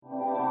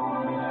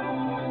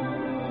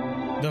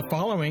The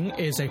following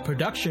is a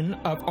production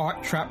of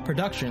Art Trap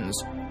Productions,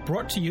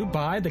 brought to you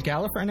by the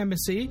Gallifreyan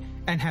Embassy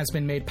and has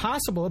been made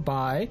possible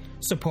by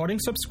supporting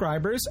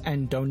subscribers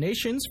and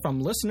donations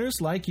from listeners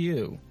like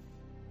you.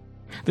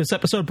 This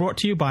episode brought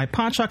to you by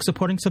Podshock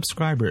supporting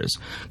subscribers.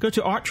 Go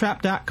to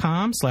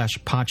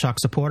arttrap.com/Podshock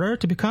supporter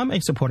to become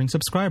a supporting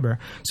subscriber.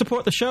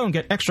 Support the show and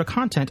get extra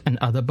content and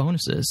other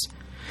bonuses.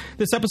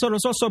 This episode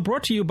was also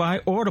brought to you by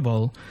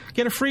Audible.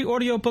 Get a free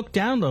audiobook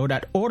download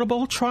at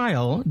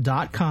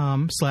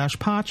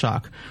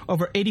audibletrial.com/Podshock.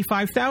 Over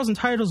 85,000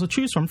 titles to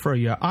choose from for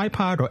your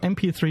iPod or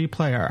MP3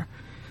 player.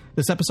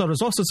 This episode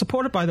is also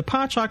supported by the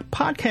Podshock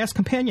Podcast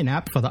Companion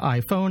app for the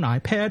iPhone,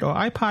 iPad, or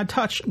iPod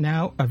Touch,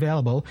 now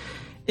available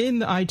in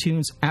the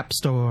iTunes App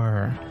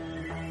Store.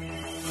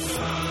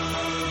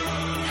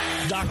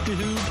 Doctor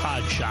Who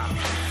Podshock.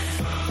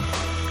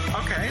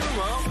 Okay,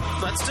 well,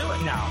 let's do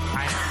it now.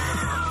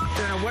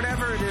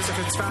 Whatever it is, if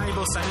it's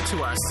valuable, send it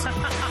to us.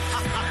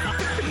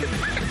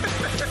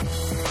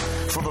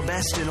 For the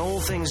best in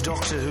all things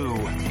Doctor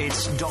Who,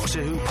 it's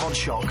Doctor Who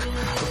Podshock,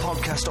 the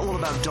podcast all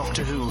about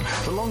Doctor Who,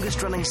 the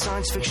longest-running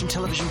science fiction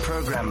television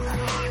program,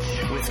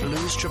 with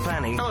Louis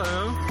Trapani.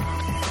 Hello.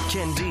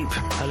 Ken Deep.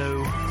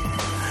 Hello.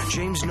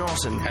 James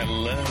Norton.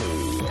 Hello.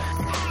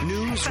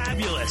 News.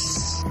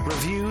 Fabulous.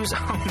 Reviews.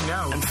 Oh,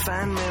 no. And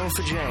fan mail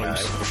for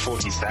James.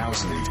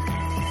 40,000.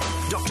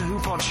 Doctor Who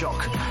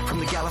Podshock from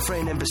the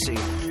Gallifreyan Embassy.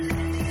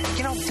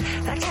 You know,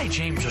 that guy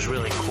James was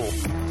really cool.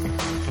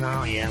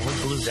 Oh, yeah, we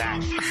blew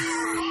that.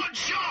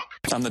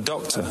 I'm the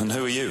Doctor, and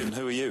who are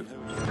you?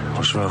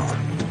 What's wrong?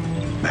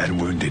 Bad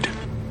wounded.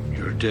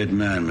 You're a dead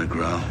man,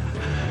 McGraw.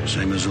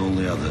 Same as all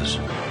the others.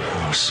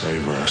 Oh,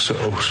 save our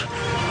souls.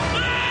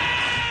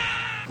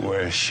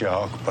 We're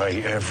shark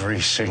bait,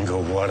 every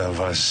single one of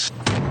us.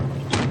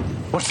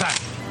 What's that?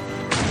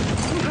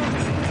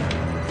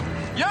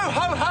 Yo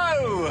ho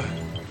ho!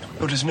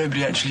 Or does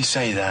nobody actually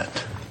say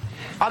that?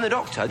 I'm the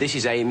Doctor. This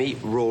is Amy,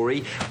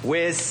 Rory.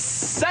 We're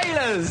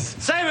sailors!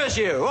 Same as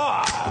you!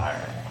 Oh.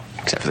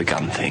 Except for the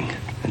gun thing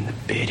and the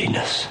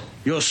beardiness.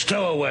 You're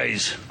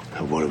stowaways.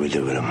 What do we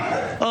do with them?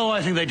 Oh,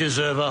 I think they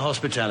deserve our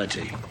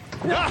hospitality.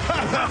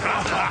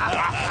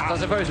 I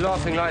suppose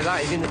laughing like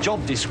that is in the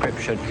job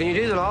description. Can you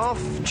do the laugh?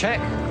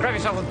 Check. Grab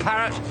yourself a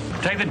parrot.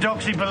 Take the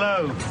doxy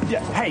below.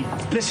 Yeah, hey,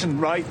 listen,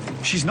 right?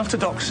 She's not a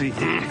doxy.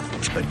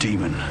 A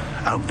demon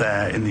out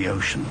there in the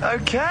ocean.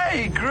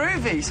 Okay,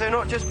 groovy. So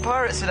not just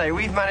pirates today.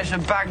 We've managed to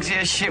bagsy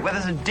a ship where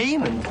there's a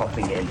demon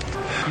popping in.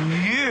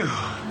 You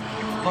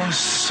are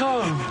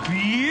so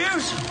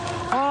beautiful.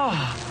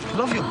 Ah,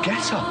 love your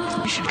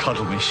get-up. You should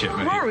cuddle me,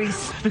 shipmate.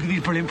 Rory's. Look at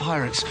these brilliant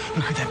pirates.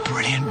 Look at their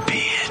brilliant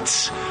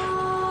beards.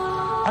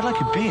 I'd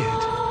like a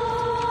beard.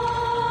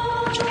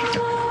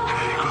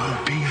 Grow a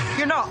beard.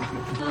 You're not.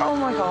 Oh,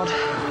 my God.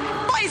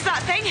 What is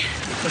that thing?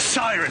 A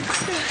siren.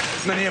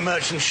 Many a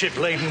merchant ship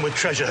laden with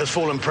treasure has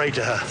fallen prey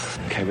to her.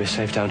 Okay, we're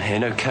safe down here.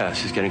 No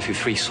curse is getting through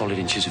 3 solid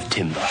inches of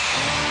timber.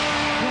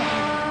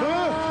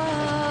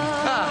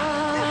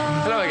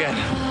 Hello again.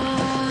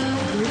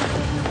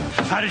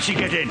 How did she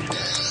get in?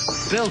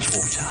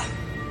 Bilgewater.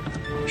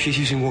 She's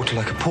using water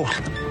like a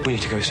portal. We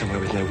need to go somewhere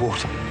with no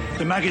water.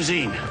 The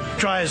magazine.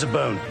 Dry as a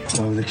bone.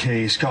 Oh, the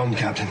key's gone,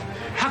 Captain.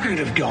 How could it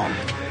have gone?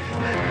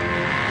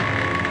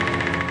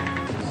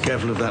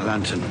 Careful of that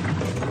lantern.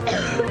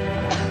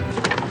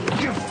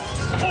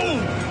 Oh!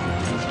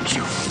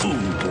 You fool,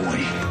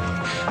 boy.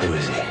 Who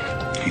is he?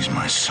 He's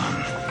my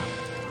son.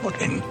 What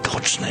in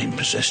God's name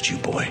possessed you,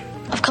 boy?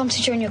 I've come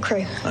to join your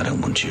crew. I don't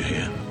want you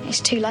here.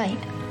 It's too late.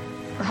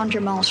 We're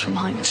 100 miles from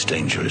home. Its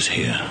danger is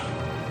here.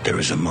 There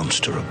is a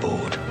monster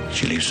aboard.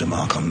 She leaves a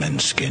mark on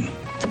men's skin.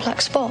 The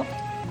black spot.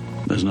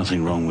 There's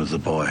nothing wrong with the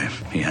boy.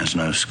 He has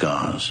no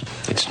scars.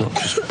 It's not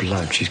just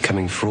blood. She's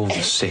coming for all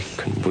the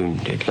sick and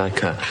wounded,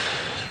 like a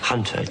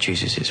hunter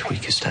chooses its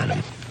weakest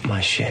animal.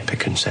 My ship, it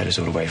can sail us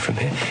all away from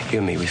here. You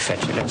and me, we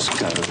fetch it. Let's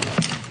go.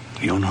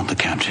 You're not the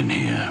captain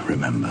here,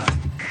 remember?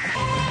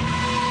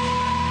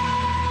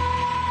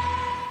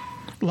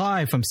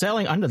 Live from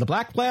sailing under the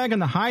black flag in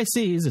the high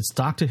seas, it's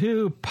Doctor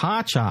Who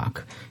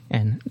Podshock.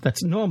 And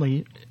that's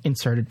normally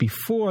inserted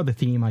before the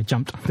theme. I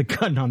jumped the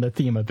gun on the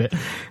theme a bit.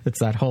 It's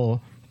that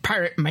whole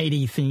pirate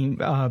matey theme,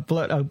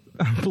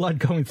 blood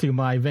going through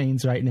my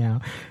veins right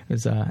now.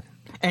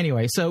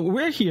 Anyway, so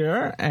we're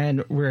here,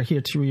 and we're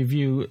here to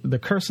review The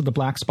Curse of the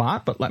Black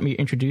Spot, but let me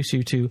introduce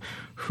you to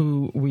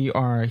who we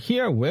are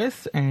here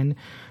with. And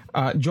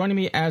joining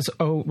me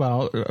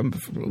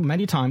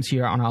many times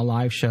here on our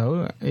live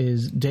show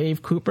is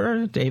Dave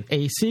Cooper, Dave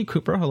A.C.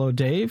 Cooper. Hello,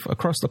 Dave,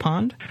 across the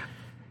pond.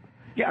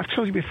 Yeah, I've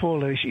told you before,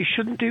 Lewis, you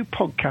shouldn't do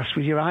podcasts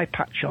with your eye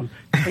patch on.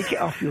 Take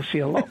it off, you'll see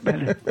a lot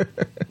better.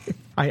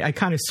 I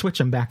kind of switch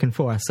them back and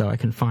forth so I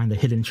can find the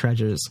hidden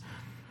treasures.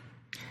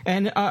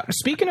 And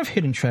speaking of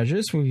hidden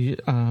treasures,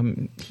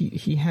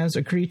 he has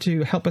agreed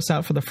to help us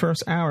out for the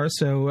first hour.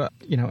 So,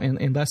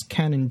 unless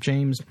Ken and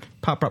James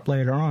pop up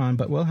later on,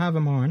 but we'll have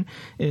him on,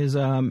 is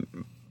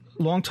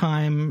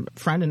longtime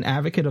friend and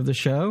advocate of the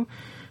show,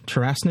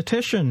 Taras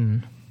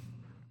Natishan.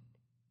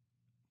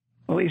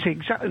 Well, he's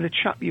exactly the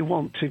chap you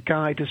want to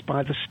guide us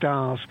by the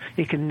stars.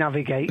 He can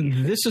navigate.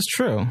 This is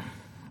true.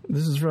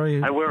 This is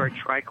very... I wear a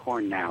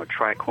tricorn now.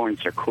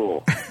 Tricorns are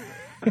cool.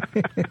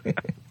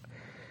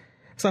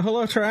 So,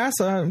 hello,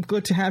 Teresa.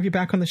 Good to have you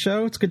back on the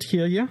show. It's good to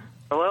hear you.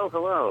 Hello,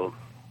 hello.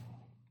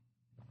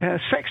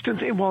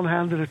 Sextant in one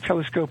hand and a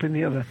telescope in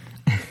the other.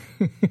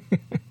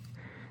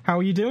 How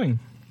are you doing?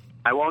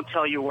 I won't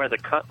tell you where the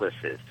cutlass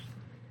is.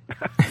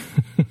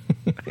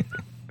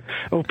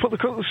 Oh, put the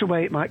cutlass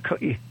away. It might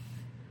cut you.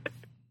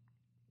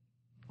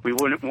 We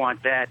wouldn't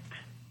want that.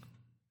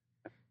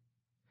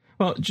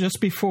 Well, just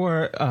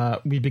before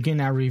we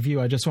begin our review,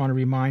 I just want to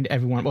remind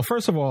everyone... Well,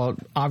 first of all,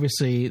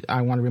 obviously,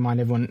 I want to remind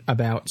everyone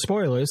about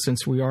spoilers,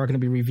 since we are going to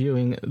be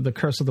reviewing The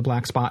Curse of the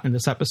Black Spot in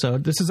this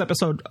episode. This is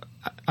episode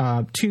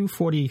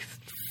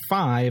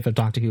 245 of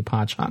Doctor Who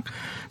Podshock.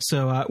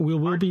 So we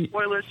will be...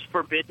 Spoilers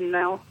forbidden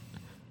now?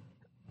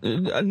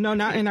 No,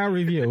 not in our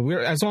review.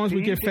 As long as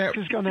we give fair...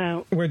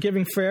 We're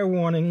giving fair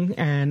warning,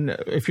 and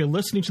if you're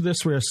listening to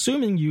this, we're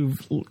assuming you've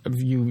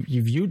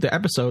viewed the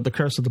episode, The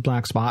Curse of the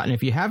Black Spot, and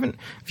if you haven't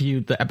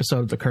viewed the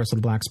episode, The Curse of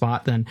the Black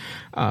Spot, then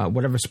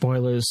whatever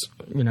spoilers,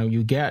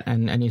 you get,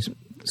 and any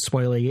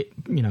spoilery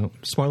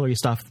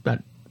stuff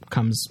that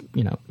comes,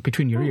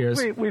 between your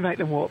ears... We make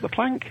them walk the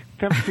plank.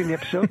 They haven't seen the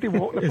episode, they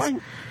walk the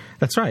plank.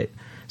 That's right.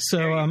 So,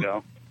 there you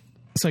go.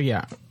 So,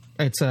 yeah,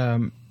 it's...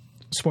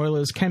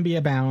 spoilers can be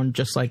abound,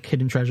 just like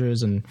hidden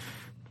treasures and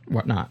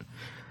whatnot.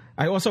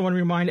 I also want to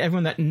remind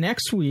everyone that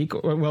next week,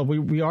 well,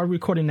 we are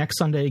recording next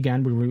Sunday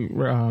again.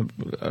 We're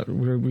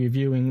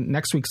reviewing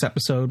next week's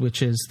episode,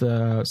 which is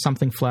the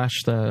Something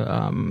Flesh,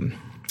 the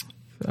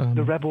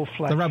Rebel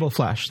Flesh. The Rebel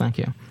Flesh, thank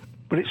you.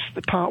 But it's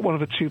the part one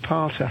of a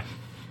two-parter.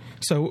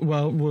 So,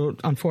 well,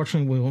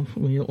 unfortunately,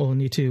 we'll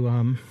need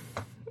to...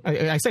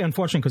 I say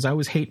unfortunately because I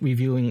always hate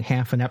reviewing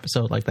half an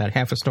episode like that,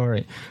 half a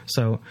story.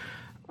 So...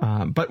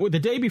 but the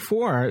day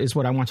before is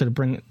what I wanted to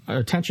bring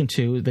attention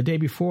to. The day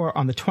before,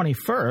 on the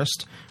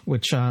 21st,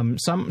 which some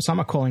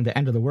are calling the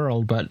end of the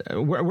world, but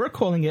we're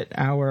calling it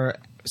our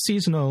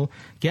seasonal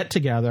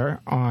get-together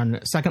on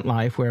Second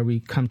Life, where we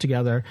come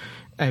together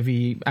as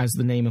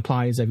the name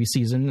implies, every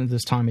season.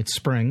 This time it's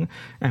spring,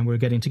 and we're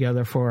getting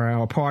together for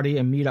our party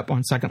and meet up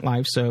on Second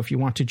Life. So if you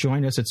want to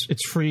join us,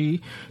 it's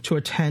free to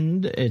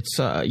attend. It's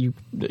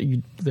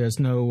there's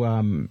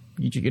no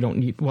you don't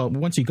need. Well,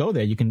 once you go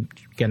there, you can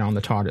get on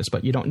the TARDIS,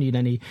 but you don't need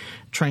any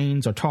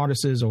trains or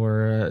TARDISes,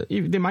 or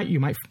you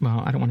might.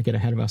 Well, I don't want to get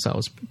ahead of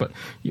ourselves, but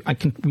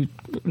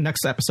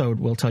next episode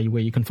we'll tell you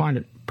where you can find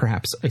it.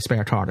 Perhaps a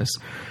spare TARDIS,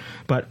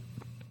 but.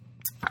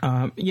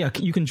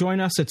 You can join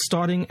us. It's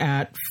starting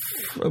at,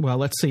 well,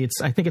 let's see.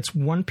 I think it's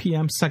 1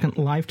 p.m. Second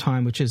Life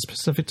time, which is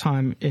Pacific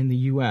time in the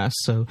U.S.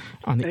 So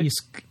on the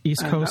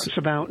East Coast, that's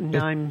about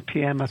 9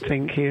 p.m. I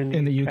think here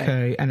in the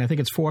UK, and I think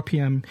it's 4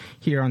 p.m.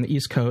 here on the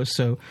East Coast.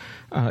 So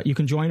you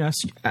can join us.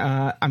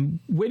 I'm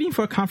waiting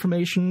for a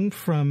confirmation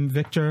from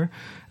Victor.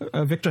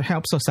 Victor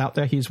helps us out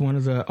there. He's one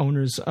of the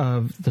owners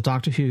of the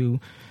Doctor Who.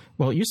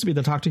 Well, it used to be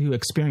the Doctor Who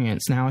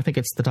Experience. Now I think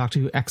it's the Doctor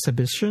Who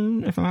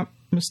Exhibition, if I'm not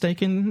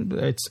mistaken.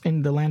 It's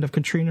in the land of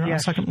Katrina on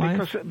Second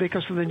Life.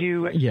 Because of the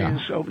new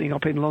experience opening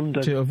up in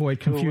London. To avoid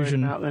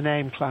confusion. About the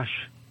name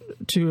clash.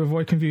 To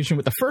avoid confusion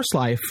with the First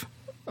Life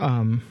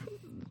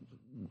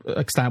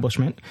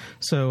establishment.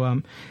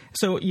 So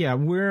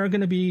we're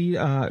going to be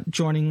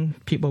joining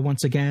people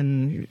once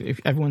again. If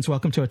everyone's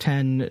welcome to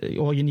attend.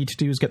 All you need to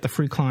do is get the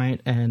free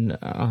client and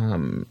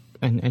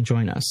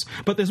join us.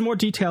 But there's more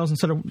details.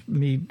 Instead of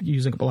me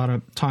using up a lot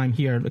of time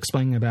here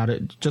explaining about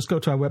it, just go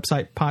to our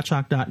website,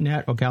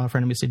 podshock.net or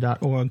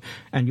gallifreyanembassy.org,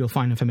 and you'll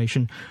find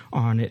information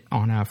on it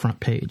on our front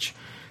page.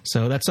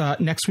 So that's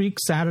next week,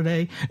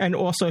 Saturday. And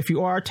also, if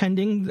you are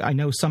attending, I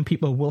know some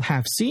people will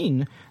have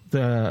seen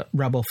the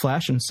Rebel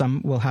Flesh and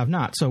some will have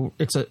not. So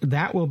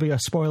that will be a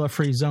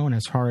spoiler-free zone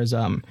as far as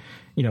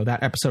that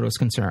episode is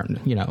concerned.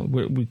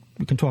 We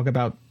can talk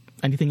about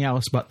anything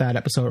else but that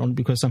episode, only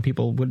because some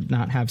people would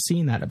not have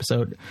seen that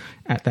episode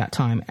at that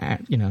time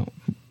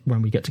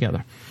when we get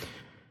together.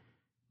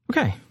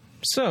 Okay,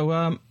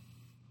 so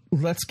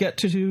let's get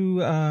to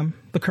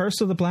The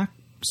Curse of the Black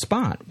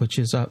Spot, which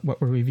is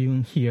what we're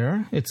reviewing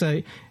here.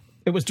 It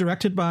was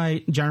directed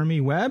by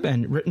Jeremy Webb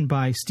and written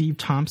by Steve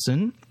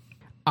Thompson.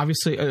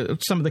 Obviously,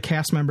 some of the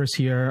cast members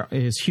here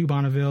is Hugh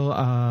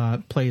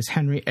Bonneville plays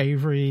Henry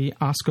Avery,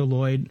 Oscar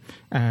Lloyd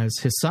as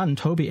his son,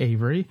 Toby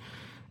Avery,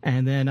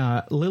 and then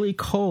Lily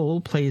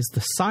Cole plays the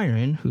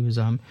Siren, who's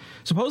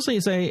supposedly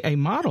is a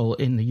model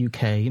in the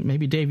UK.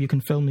 Maybe, Dave, you can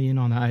fill me in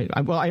on that.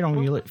 I don't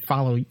really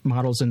follow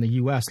models in the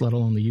US, let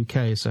alone the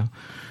UK. So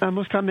I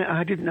must admit,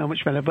 I didn't know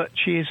much better, but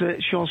she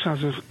also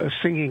has a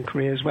singing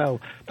career as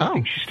well. I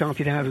think she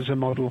started out as a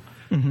model,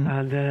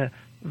 and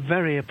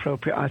very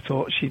appropriate. I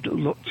thought she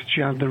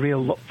had the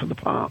real look for the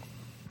part.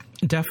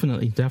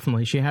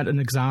 Definitely. She had an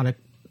exotic,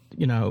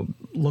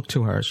 look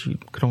to her. She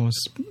could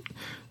almost,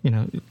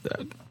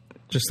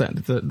 just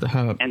that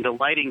her. And the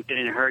lighting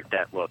didn't hurt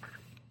that look.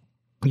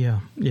 Yeah.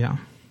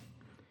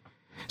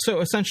 So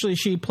essentially,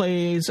 she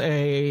plays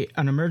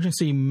an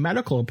emergency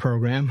medical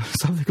program,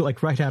 something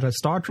like right out of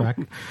Star Trek.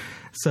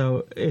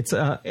 So it's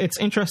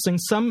interesting.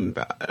 Some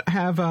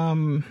have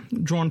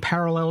drawn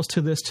parallels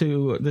to this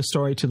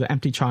story, to The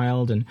Empty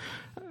Child, and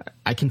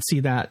I can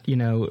see that,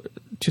 to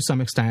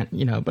some extent,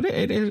 but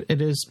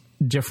it is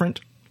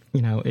different.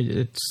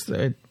 There's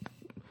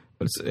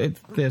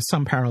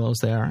some parallels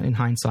there in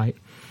hindsight.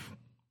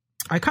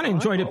 I kind of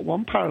enjoyed it. I thought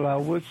one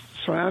parallel was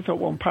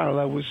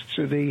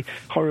to the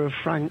horror of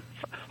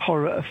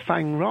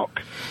Fang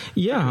Rock.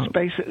 Yeah, it's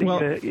basically,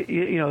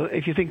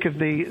 if you think of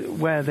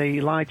where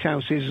the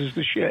lighthouse is as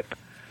the ship,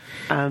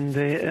 and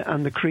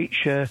the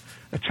creature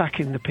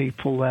attacking the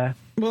people there.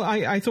 Well,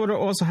 I thought it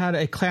also had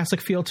a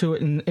classic feel to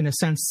it in a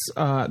sense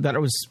that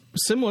it was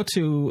similar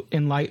to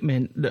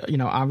Enlightenment.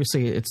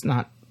 Obviously it's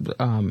not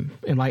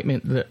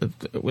Enlightenment.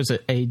 It was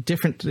a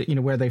different,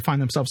 where they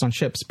find themselves on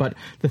ships. But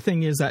the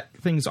thing is that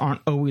things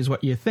aren't always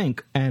what you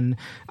think. And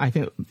I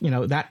think,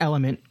 that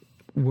element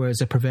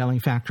was a prevailing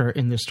factor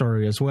in this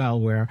story as well,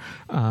 where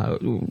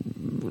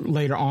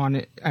later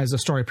on, as the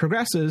story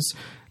progresses,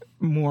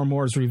 more and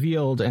more is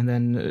revealed, and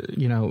then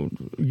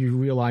you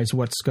realize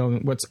what's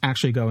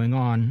actually going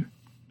on.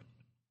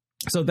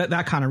 So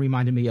that kind of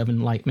reminded me of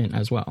Enlightenment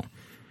as well.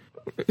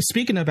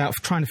 Speaking about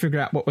trying to figure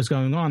out what was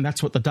going on,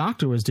 that's what the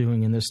Doctor was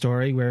doing in this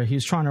story, where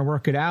he's trying to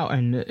work it out,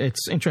 and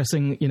it's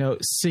interesting,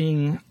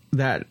 seeing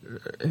that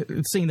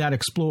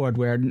explored,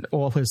 where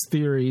all his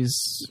theories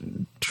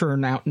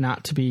turn out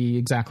not to be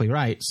exactly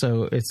right.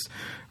 So it's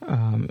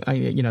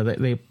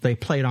they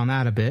played on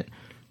that a bit.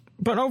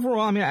 But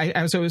overall, I mean,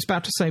 as I was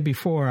about to say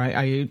before,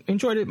 I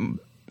enjoyed it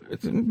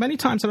many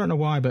times. I don't know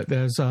why, but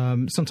there's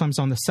sometimes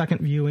on the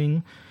second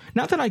viewing,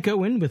 not that I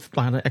go in with a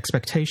lot of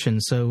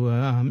expectations. So,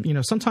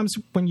 sometimes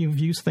when you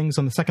view things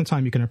on the second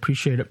time, you can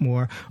appreciate it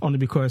more, only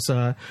because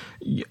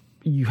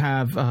you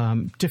have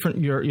different,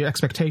 your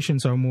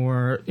expectations are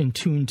more in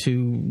tune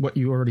to what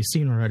you already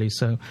seen already.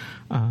 So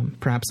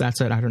perhaps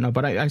that's it. I don't know.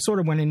 But I sort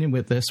of went in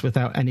with this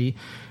without any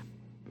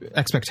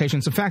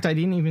expectations. In fact, I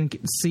didn't even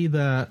see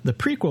the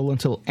prequel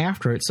until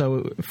after it.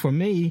 So for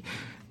me,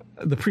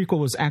 the prequel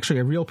was actually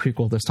a real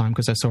prequel this time,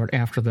 because I saw it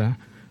after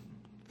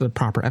the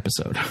proper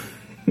episode.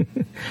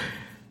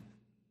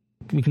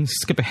 We can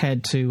skip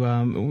ahead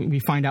to we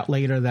find out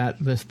later that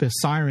the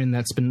siren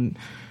that's been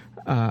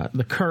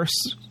the curse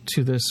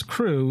to this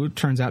crew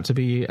turns out to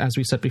be, as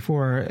we said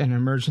before, an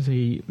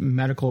emergency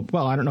medical.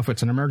 Well, I don't know if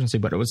it's an emergency,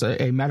 but it was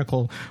a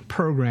medical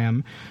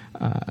program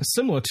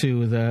similar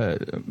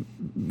to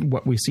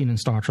what we've seen in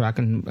Star Trek,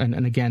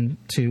 and again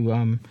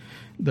to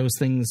those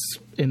things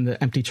in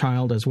The Empty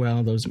Child as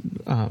well. Those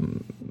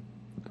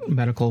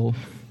medical,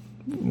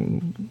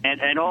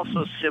 and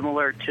also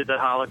similar to the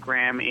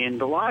hologram in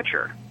The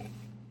Lodger.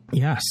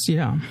 Yes,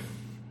 yeah.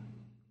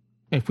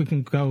 If we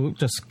can go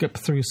just skip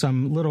through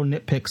some little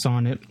nitpicks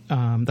on it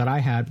that I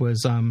had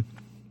was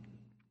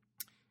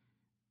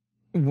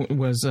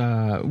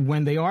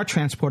when they are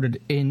transported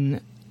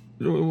in,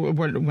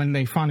 when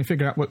they finally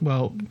figure out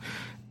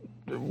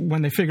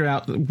when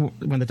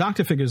the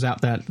Doctor figures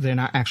out that they're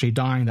not actually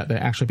dying, that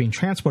they're actually being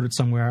transported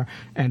somewhere,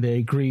 and they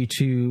agree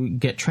to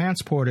get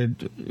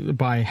transported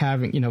by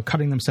having,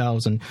 cutting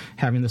themselves and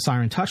having the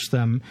siren touch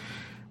them.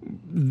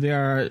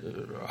 They're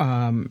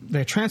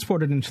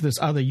transported into this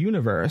other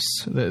universe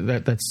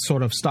that's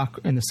sort of stuck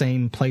in the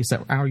same place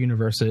that our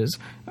universe is,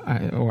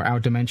 or our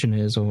dimension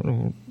is.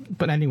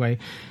 But anyway,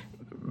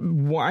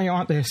 why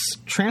aren't they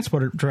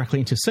transported directly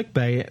into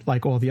sickbay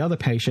like all the other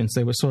patients?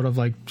 They were sort of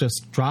like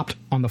just dropped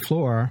on the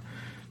floor.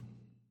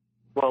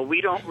 Well, we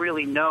don't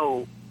really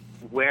know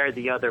where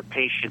the other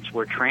patients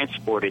were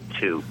transported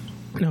to.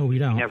 No, we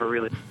don't. We never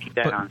really see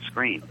that on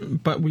screen.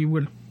 But we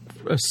would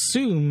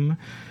assume,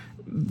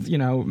 if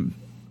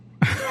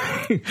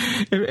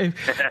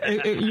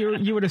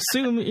you would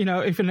assume,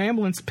 if an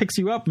ambulance picks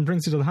you up and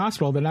brings you to the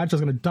hospital, they're not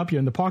just going to dump you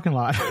in the parking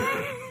lot.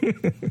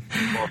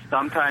 Well,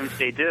 sometimes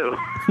they do.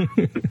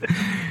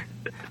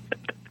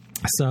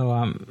 So,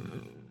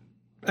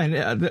 and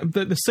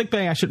the sick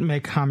bay, I should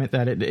make comment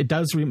that it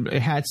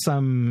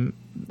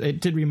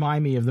did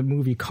remind me of the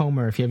movie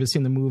Coma. If you ever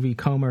seen the movie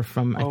Coma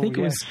from, I think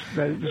it was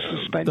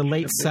the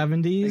late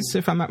 70s,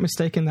 if I'm not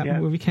mistaken, that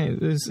movie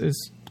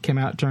came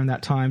out during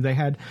that time. They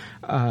had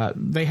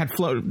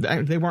floated.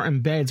 They weren't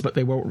in beds, but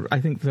they were.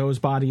 I think those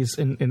bodies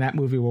in that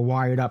movie were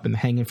wired up and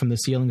hanging from the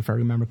ceiling, if I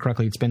remember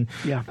correctly. It's been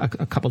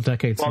a couple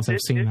decades since I've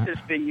seen that. This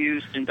has been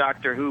used in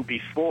Doctor Who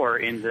before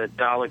in the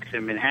Daleks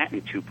in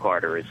Manhattan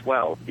two-parter as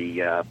well.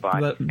 The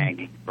bodies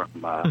hanging from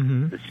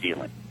the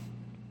ceiling.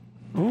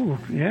 Oh,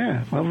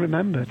 yeah, well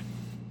remembered.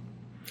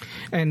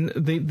 And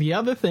the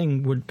other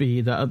thing would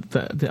be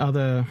the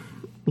other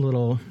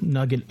little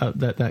nugget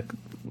that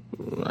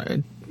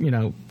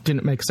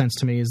didn't make sense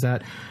to me is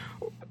that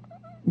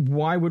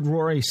why would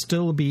Rory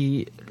still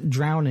be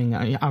drowning?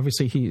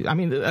 Obviously,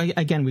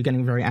 again, we're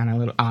getting very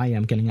analytical. I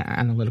am getting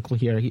analytical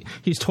here.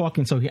 He's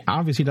talking, so he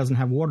obviously doesn't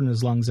have water in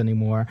his lungs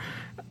anymore.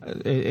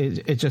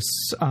 It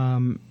just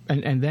and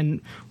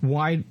then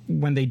why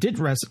when they did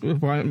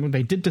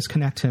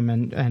disconnect him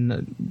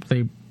and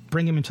they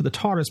bring him into the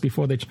TARDIS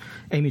before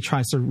Amy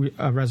tries to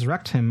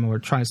resurrect him, or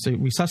tries to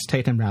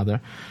resuscitate him, rather.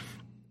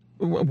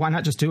 Why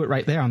not just do it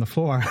right there on the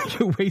floor?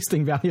 You're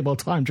wasting valuable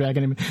time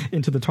dragging him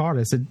into the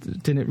TARDIS.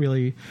 It didn't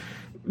really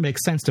make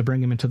sense to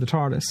bring him into the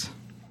TARDIS.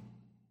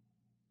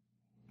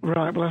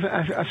 Right, well,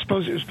 I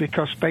suppose it was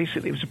because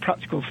basically it was a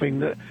practical thing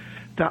that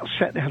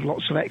set they had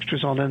lots of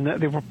extras on, and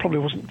there probably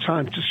wasn't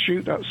time to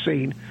shoot that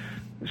scene,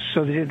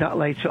 so they did that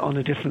later on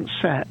a different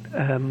set,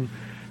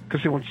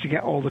 because they wanted to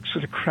get all the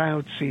sort of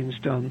crowd scenes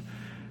done.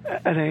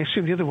 And I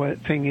assume the other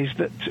thing is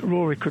that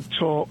Rory could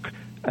talk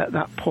at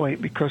that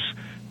point because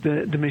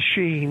the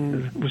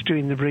machine was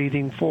doing the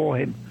breathing for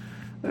him,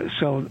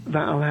 so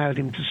that allowed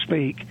him to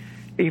speak,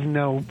 even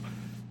though,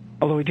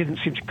 although he didn't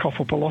seem to cough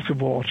up a lot of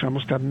water, I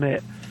must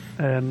admit.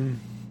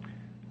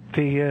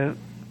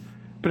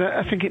 But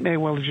I think it may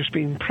well have just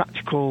been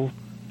practical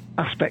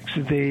aspects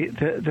of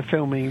the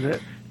filming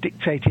that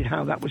dictated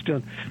how that was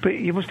done. But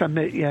you must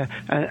admit,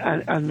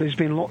 and there's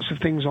been lots of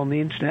things on the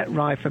internet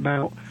rife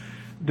about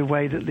the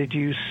way that they'd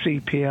use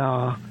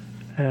CPR.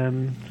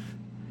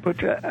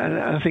 But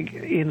I think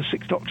Ian the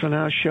Sixth Doctor on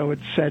our show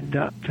had said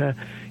that,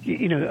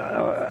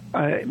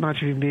 it might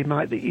have even been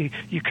Mike, that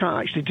you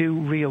can't actually do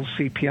real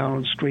CPR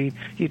on screen.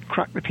 You'd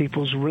crack the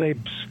people's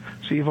ribs,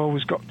 so you've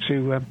always got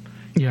to...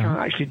 You can't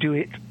actually do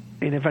it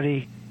in a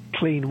very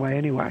clean way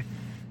anyway.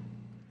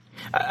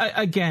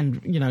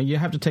 Again, you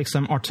have to take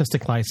some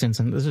artistic license,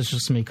 and this is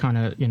just me kind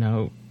of,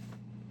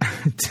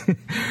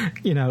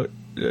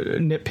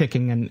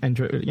 nitpicking,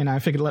 and I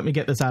figured let me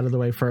get this out of the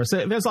way first.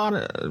 There's a lot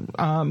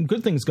of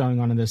good things going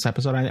on in this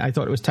episode. I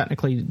thought it was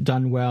technically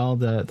done well,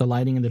 the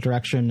lighting and the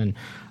direction, and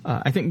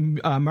I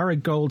think Murray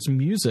Gold's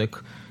music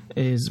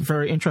is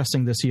very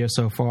interesting this year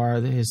so far,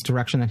 his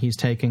direction that he's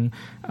taking.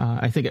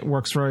 I think it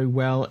works very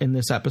well in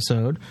this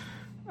episode.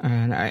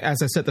 And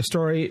as I said, the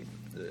story,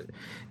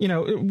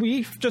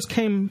 we just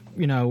came,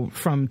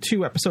 from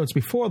 2 episodes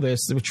before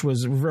this, which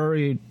was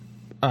very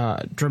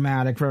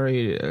dramatic,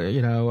 very,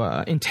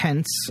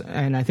 intense.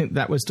 And I think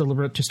that was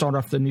deliberate to start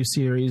off the new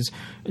series,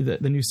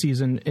 the new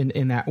season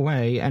in that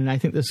way. And I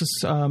think this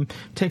is,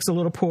 takes a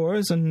little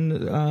pause,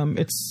 and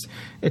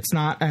it's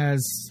not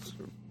as...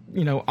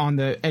 on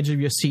the edge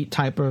of your seat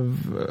type of,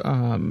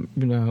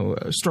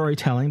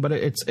 storytelling, but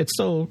it's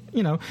still,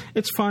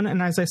 it's fun.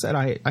 And as I said,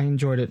 I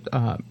enjoyed it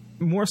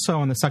more so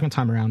on the second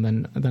time around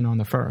than on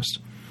the first.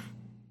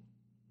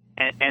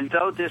 And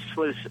though this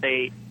was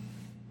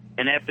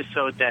an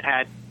episode that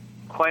had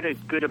quite a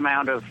good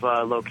amount of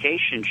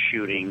location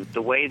shooting,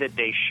 the way that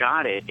they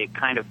shot it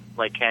kind of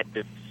like had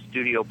this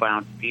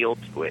studio-bound feel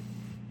to it,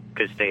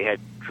 because they had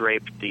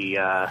draped the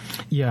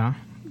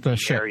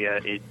area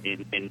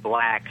in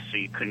black, so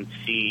you couldn't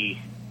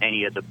see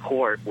any of the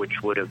port,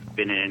 which would have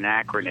been an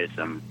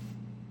anachronism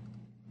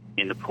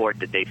in the port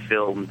that they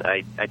filmed.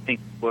 I think,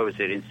 where was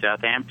it, in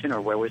Southampton,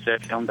 or where was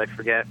that filmed? I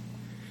forget.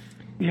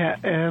 Yeah,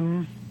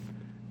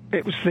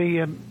 it was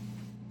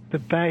the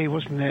bay,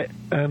 wasn't it?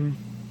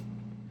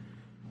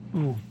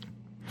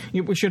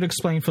 We should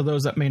explain for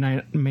those that may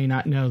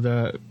not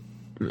know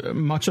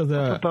much of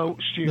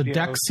the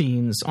deck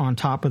scenes on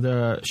top of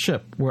the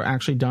ship were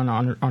actually done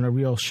on a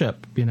real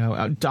ship,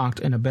 docked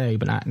in a bay,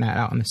 but not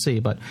out in the sea.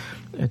 But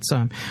it's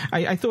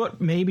I thought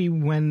maybe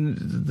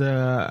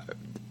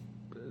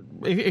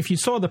if you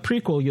saw the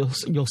prequel,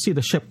 you'll see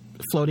the ship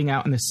floating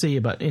out in the sea.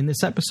 But in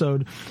this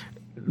episode,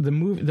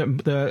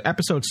 the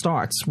episode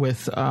starts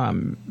with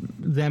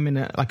them in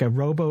a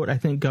rowboat, I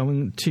think,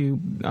 going to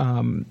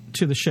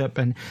the ship,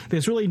 and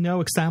there's really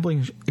no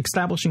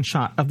establishing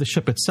shot of the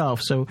ship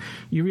itself, so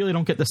you really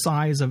don't get the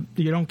sense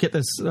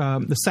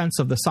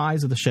of the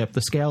size of the ship,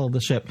 the scale of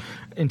the ship,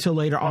 until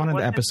later on in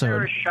the episode. Was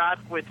there a shot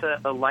with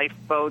a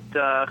lifeboat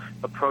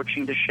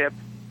approaching the ship?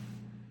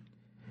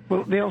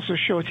 Well, they also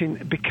show it in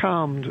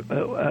becalmed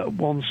at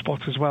one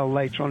spot as well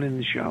later on in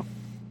the show.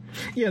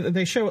 Yeah,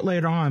 they show it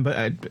later on,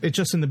 but it's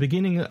just in the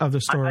beginning of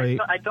the story.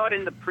 I thought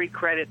in the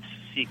pre-credits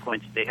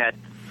sequence they had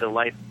the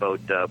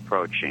lifeboat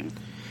approaching.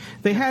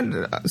 They had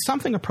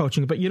something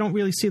approaching, but you don't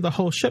really see the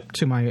whole ship.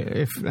 Maybe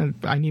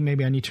I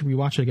need to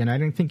rewatch it again. I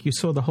didn't think you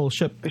saw the whole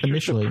ship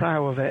initially. Just the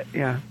prow of it,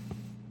 yeah.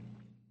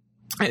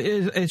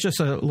 It's just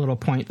a little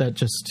point that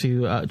just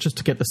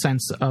to get the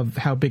sense of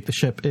how big the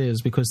ship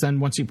is, because then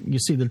once you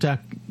see the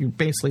deck, you're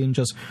basically in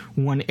just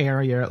one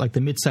area, like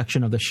the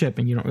midsection of the ship,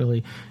 and you don't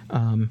really.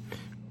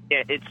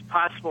 Yeah, it's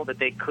possible that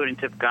they couldn't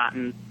have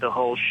gotten the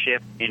whole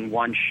ship in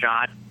one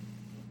shot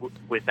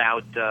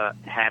without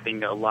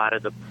having a lot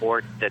of the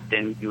port that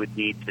then you would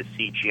need to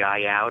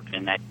CGI out,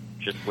 and that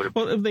just would have...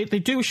 Well, they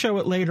do show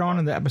it later on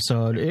in the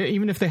episode,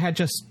 even if they had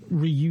just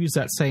reused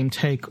that same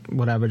take,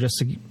 whatever,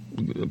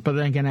 but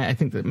then again, I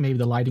think that maybe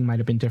the lighting might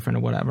have been different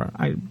or whatever.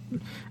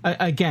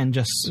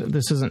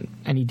 This isn't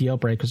any deal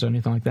breakers or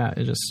anything like that.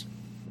 It's just...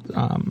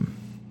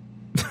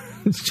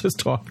 it's just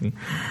talking.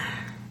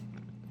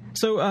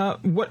 So,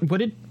 what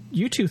did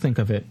you two think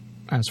of it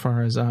as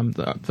far as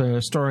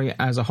the story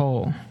as a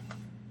whole?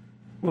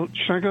 Well,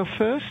 should I go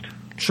first?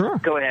 Sure.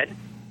 Go ahead.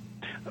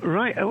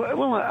 Right.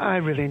 Well, I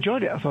really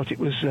enjoyed it. I thought it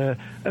was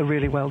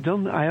really well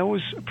done. I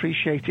always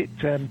appreciate it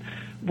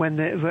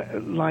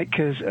when, like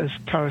as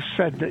Tara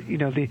said, that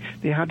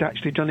they had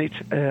actually done it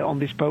on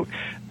this boat,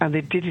 and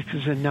they did it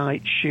as a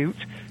night shoot,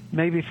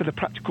 maybe for the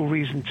practical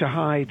reason to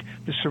hide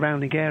the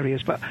surrounding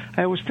areas. But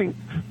I always think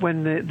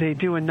when they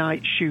do a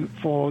night shoot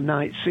for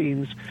night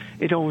scenes,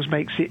 it always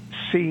makes it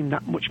seem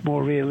that much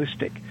more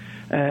realistic.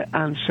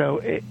 And so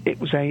it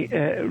was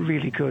a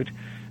really good.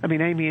 I mean,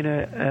 Amy in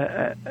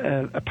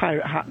a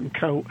pirate hat and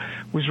coat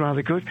was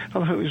rather good,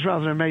 although it was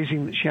rather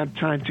amazing that she had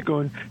time to go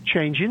and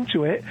change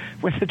into it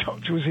when the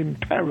Doctor was in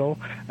peril.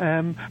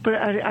 But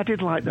I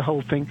did like the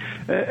whole thing.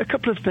 A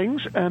couple of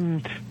things.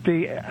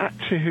 The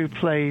actor who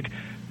played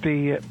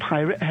the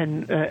pirate,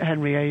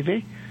 Henry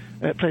Avey,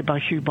 played by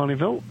Hugh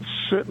Bonneville,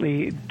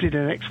 certainly did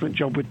an excellent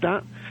job with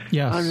that.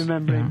 Yes. I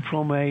remember him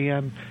from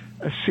a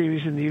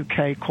series in the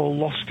UK called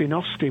Lost in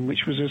Austin,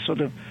 which was a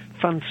sort of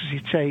fantasy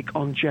take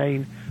on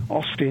Jane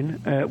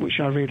Austen, which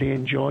I really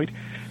enjoyed.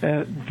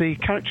 The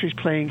character he's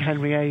playing,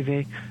 Henry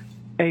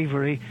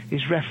Avery,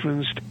 is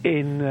referenced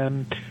in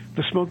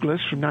The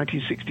Smugglers from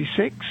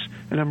 1966,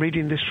 and I'm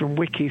reading this from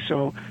Wiki,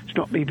 so it's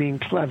not me being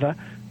clever,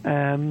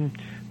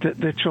 that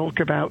they talk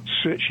about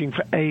searching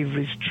for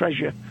Avery's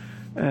treasure.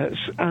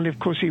 And, of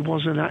course, he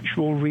was an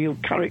actual real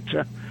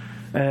character,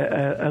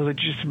 a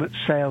legitimate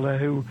sailor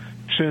who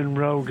turned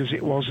rogue, as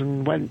it was,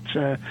 and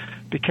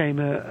became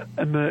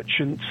a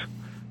merchant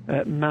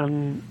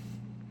man,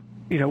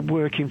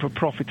 working for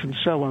profit and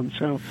so on.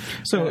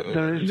 So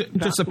there is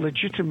that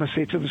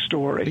legitimacy to the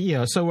story.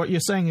 Yeah. So what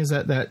you're saying is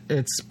that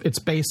it's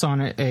based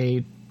on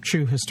a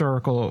true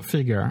historical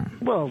figure.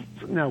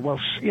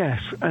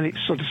 Yes, and it's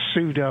sort of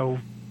pseudo.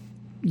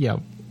 Yeah.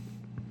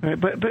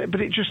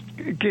 But it just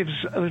gives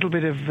a little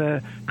bit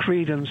of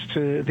credence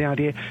to the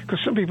idea,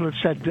 because some people have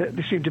said that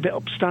they seemed a bit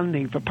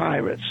upstanding for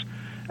pirates,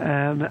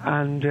 and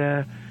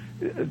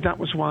that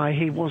was why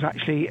he was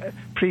actually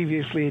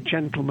previously a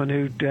gentleman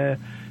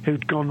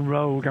who'd gone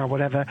rogue or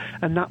whatever,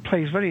 and that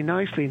plays very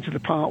nicely into the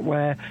part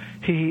where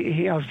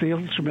he has the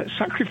ultimate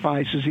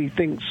sacrifice, as he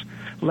thinks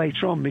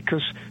later on,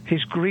 because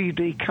his greed,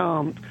 he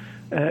can't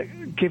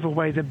give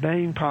away the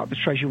main part of the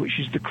treasure, which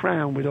is the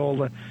crown with all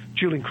the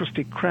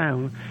jewel-encrusted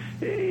crown.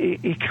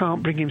 He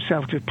can't bring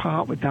himself to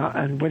part with that,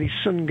 and when his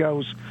son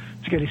goes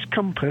to get his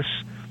compass,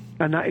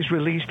 and that is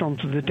released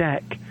onto the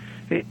deck,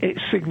 it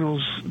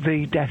signals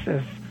the death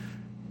of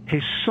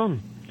his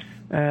son.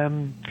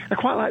 I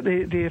quite like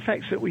the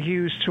effects that we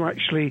used to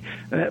actually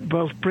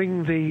both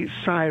bring the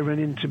siren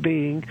into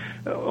being,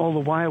 all the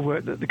wire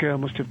work that the girl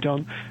must have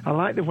done. I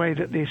like the way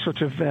that they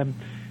sort of,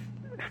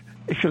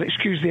 if you'll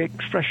excuse the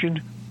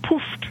expression,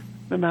 poofed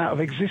them out of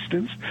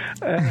existence.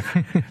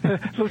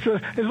 It looks a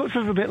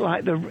little bit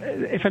like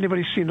if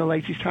anybody's seen the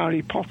latest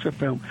Harry Potter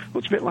film,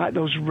 looks a bit like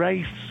those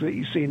wraiths that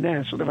you see in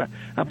there, sort of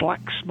a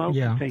black smoke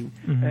thing,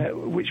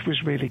 which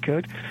was really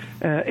good.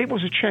 It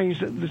was a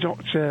change that the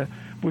Doctor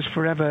was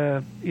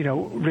forever,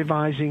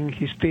 revising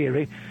his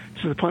theory,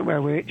 to the point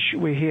where we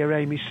hear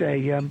Amy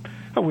say,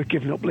 we've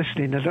given up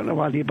listening, I don't know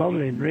why they're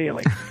bothering,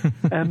 really.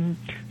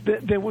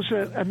 There was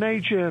a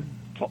major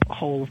plot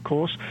hole, of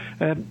course.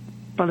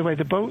 By the way,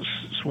 the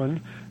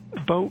boatswain,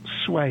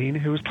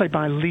 who was played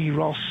by Lee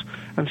Ross,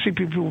 and some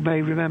people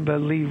may remember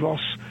Lee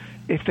Ross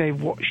if they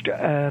watched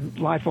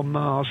Life on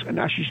Mars and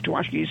Ashes to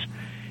Ashes.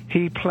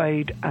 He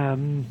played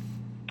one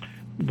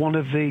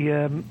of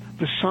the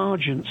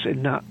sergeants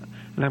in that,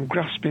 and I'm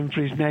grasping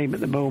for his name at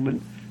the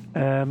moment.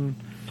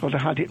 Thought I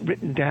had it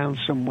written down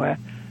somewhere.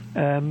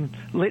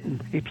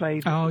 Lytton. He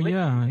played. Oh,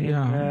 Lytton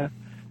yeah.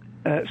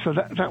 So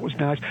that was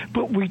nice.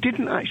 But we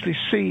didn't actually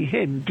see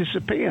him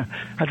disappear.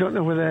 I don't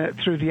know whether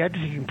through the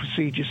editing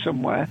procedure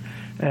somewhere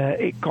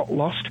it got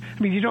lost. I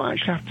mean, you don't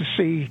actually have to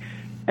see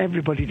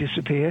everybody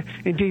disappear.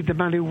 Indeed, the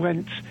man who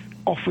went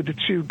off with the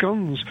two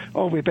guns,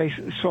 all we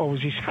basically saw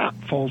was his hat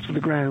fall to the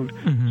ground.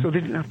 Mm-hmm. So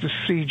they didn't have to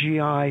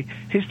CGI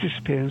his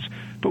disappearance.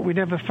 But we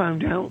never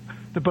found out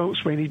the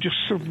boatswain. He just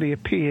suddenly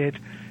appeared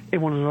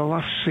in one of the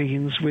last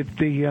scenes with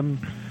the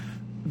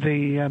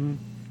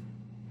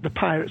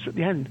pirates at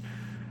the end.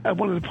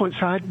 One of the points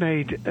I'd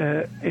made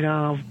in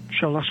our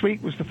show last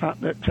week was the fact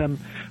that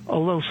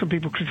although some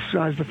people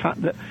criticised the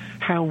fact that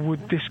how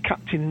would this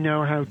captain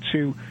know how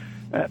to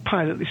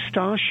pilot this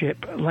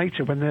starship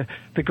later when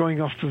they're going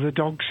off to the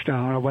Dog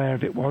Star or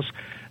wherever it was,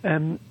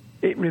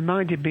 it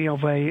reminded me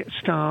of a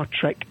Star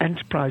Trek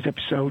Enterprise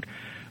episode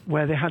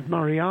where they had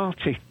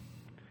Moriarty,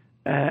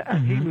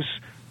 and he was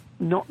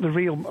not the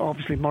real.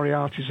 Obviously,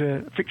 Moriarty's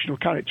a fictional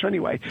character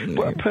anyway,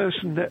 but a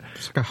person that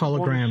it's like a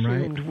hologram,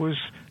 right? Was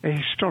a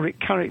historic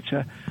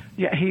character.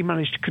 Yet he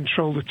managed to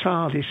control the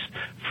TARDIS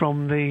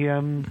from the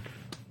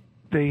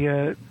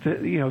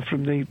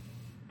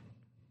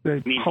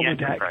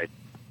holodeck.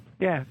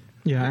 Yeah.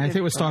 Yeah, I think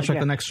it was Star Trek: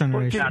 The Next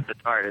Generation. Not the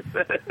TARDIS.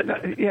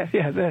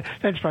 the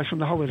Enterprise from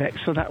the holodeck.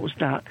 So that was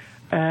that.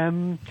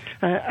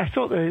 I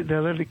thought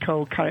the Lily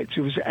Cole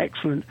character was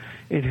excellent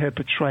in her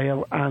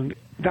portrayal, and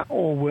that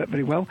all worked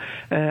very well.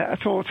 I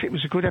thought it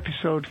was a good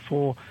episode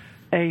for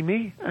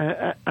Amy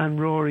and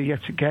Rory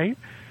yet again.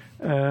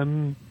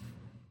 There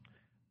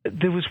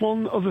was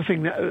one other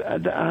thing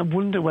that I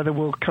wonder whether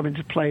will come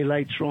into play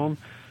later on,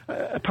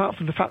 apart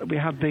from the fact that we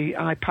had the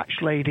eye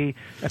patch lady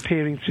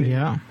appearing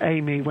to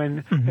Amy when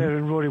her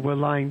and Rory were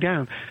lying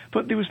down.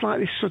 But there was like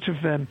this sort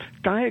of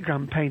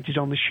diagram painted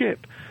on the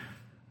ship.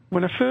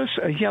 When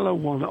a yellow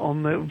one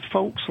on the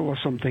forecastle or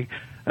something,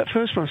 at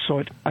first when I saw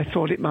it, I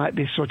thought it might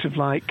be sort of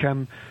like,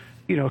 a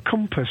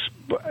compass.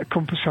 But a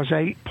compass has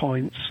 8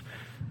 points.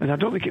 And I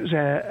don't think it was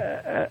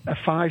a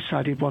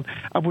 5-sided one.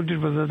 I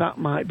wondered whether that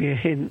might be a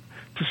hint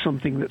to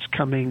something that's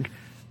coming.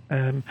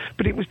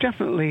 But it was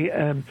definitely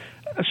a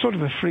sort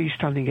of a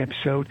freestanding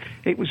episode.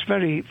 It was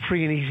very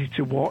free and easy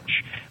to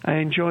watch. I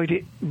enjoyed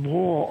it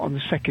more on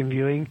the second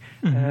viewing.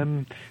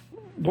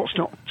 What's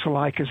not to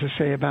like, as I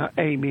say, about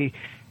Amy,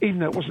 even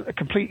though it wasn't a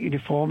complete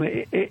uniform,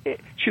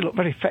 she looked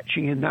very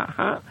fetching in that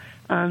hat.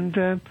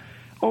 And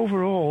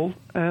overall,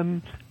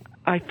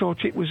 I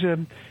thought it was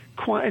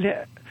quite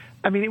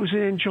it was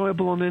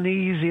enjoyable on an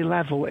easy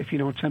level, if you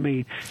know what I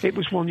mean. it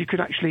was one you could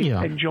actually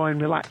enjoy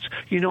and relax.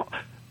 You're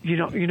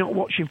not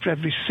watching for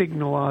every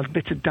signal or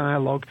bit of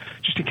dialogue,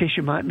 just in case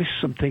you might miss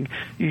something.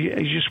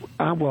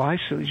 I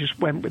certainly just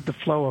went with the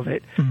flow of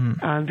it.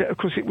 And, of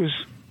course, it was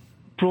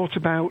brought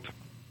about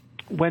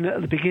when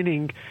at the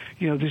beginning,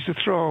 there's the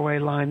throwaway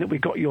line that we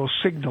got your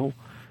signal.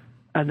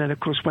 And then, of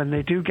course, when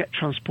they do get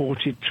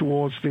transported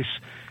towards this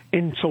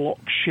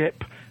interlocked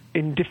ship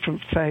in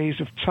different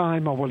phase of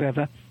time or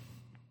whatever,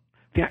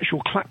 the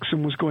actual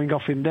klaxon was going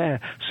off in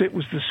there. So it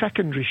was the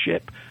secondary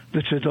ship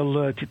that had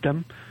alerted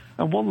them.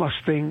 And one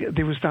last thing,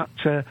 there was that...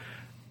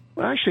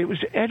 actually, it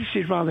was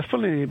edited rather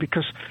funnily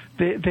because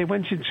they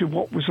went into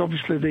what was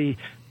obviously the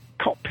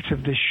cockpit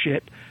of this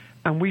ship,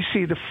 and we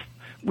see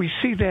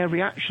their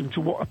reaction to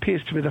what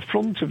appears to be the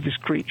front of this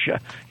creature,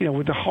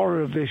 with the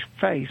horror of this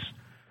face.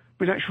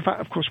 But in actual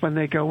fact, of course, when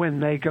they go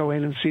in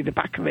and see the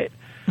back of it.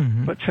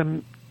 But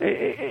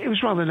it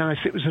was rather nice.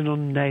 It was an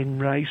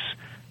unnamed race,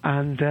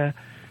 and...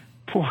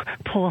 Poor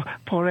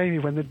Amy,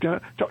 when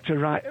the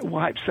doctor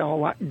wipes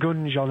all that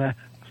gunge on her.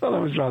 I thought that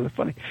was rather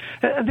funny.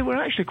 And there were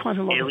actually quite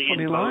a lot of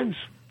funny lines.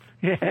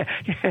 Yeah.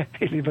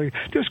 There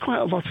was quite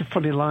a lot of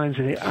funny lines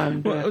in it,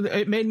 and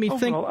it made me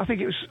think. I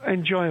think it was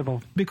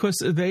enjoyable because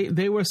they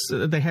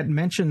had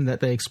mentioned that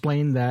they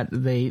explained that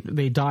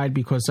they died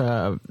because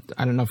I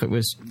don't know if it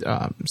was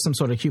some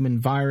sort of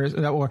human virus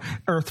or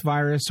Earth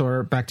virus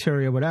or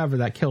bacteria, whatever,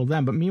 that killed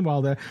them. But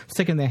meanwhile, they're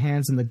sticking their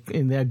hands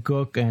in their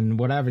gook and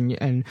whatever,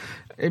 and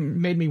it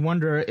made me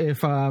wonder if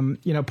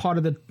part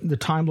of the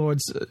Time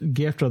Lord's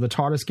gift or the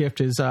TARDIS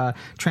gift is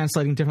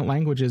translating different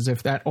languages.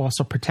 If that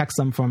also protects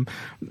them from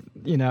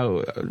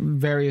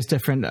various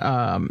different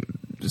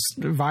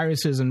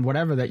viruses and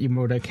whatever that you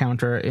would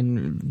encounter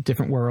in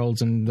different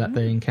worlds and that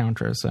they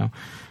encounter. So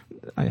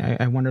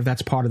I wonder if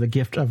that's part of the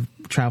gift of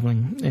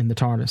traveling in the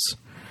TARDIS.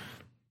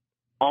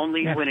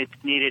 Only when it's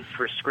needed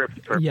for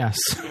script purposes. Yes.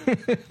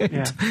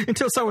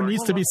 Until someone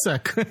needs to be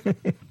sick.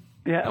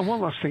 Yeah, and one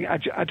last thing. I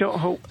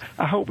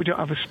hope we don't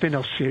have a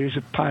spin-off series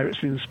of Pirates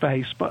in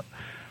Space, but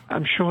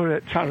I'm sure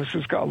Taras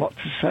has got a lot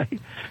to say.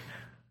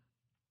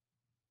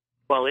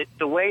 Well,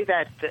 the way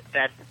that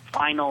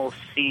final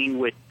scene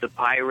with the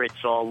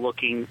pirates all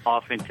looking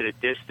off into the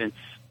distance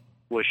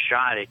was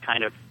shot, it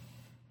kind of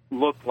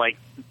looked like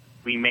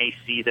we may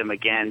see them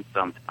again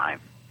sometime.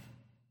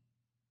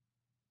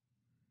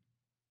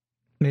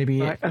 Maybe.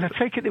 Right, and I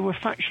take it they were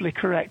factually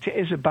correct. It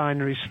is a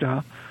binary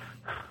star.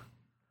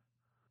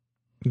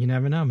 You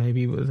never know.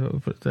 Maybe we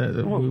will.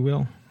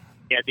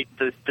 Yeah,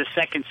 the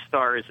second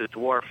star is a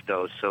dwarf,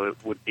 though, so it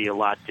would be a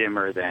lot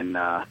dimmer than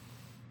the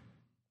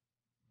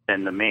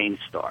main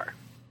star.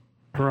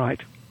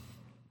 Right.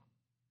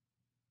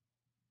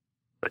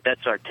 But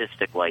that's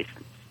artistic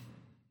license.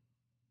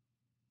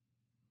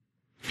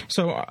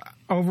 So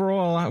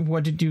overall,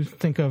 what did you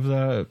think of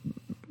the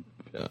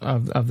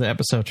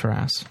episode,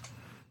 Taras?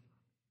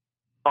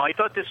 Oh, I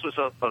thought this was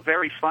a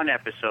very fun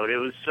episode. It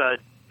was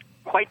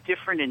quite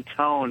different in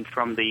tone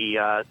from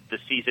the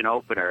season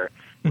opener,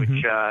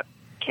 which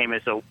came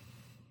as a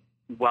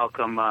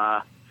welcome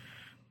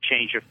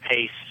change of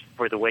pace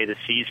for the way the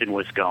season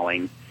was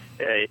going.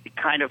 It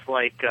kind of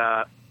like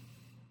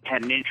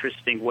had an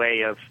interesting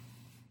way of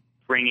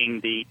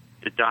bringing the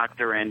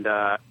Doctor and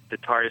the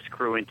TARDIS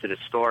crew into the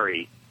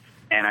story,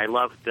 and I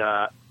loved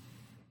the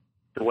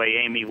way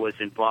Amy was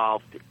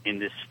involved in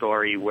this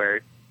story,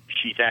 where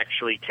she's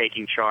actually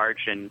taking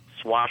charge and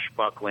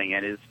swashbuckling,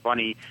 and it's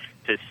funny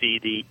to see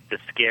the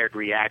scared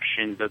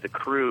reactions of the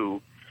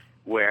crew,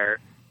 where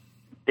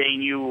they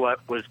knew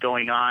what was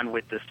going on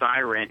with the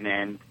siren,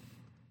 and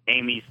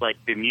Amy's like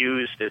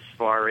bemused as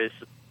far as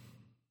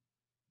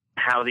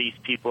how these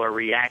people are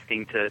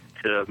reacting to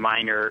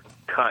minor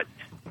cuts,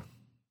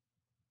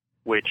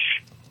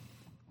 which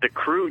the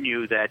crew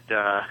knew that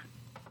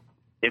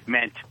it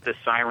meant the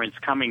siren's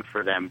coming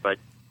for them, but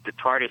the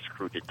TARDIS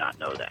crew did not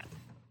know that.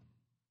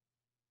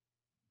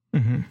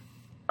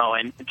 Oh,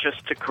 and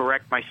just to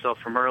correct myself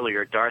from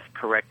earlier, Darth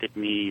corrected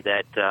me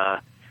that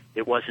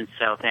it wasn't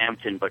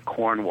Southampton, but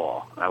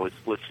Cornwall. I was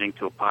listening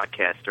to a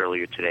podcast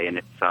earlier today, and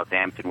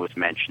Southampton was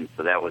mentioned,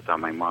 so that was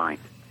on my mind.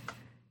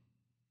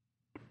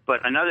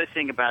 But another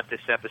thing about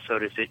this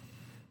episode is it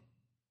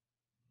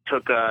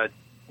took a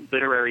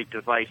literary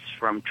device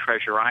from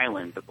Treasure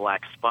Island, the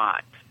Black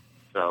Spot.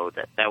 So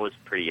that was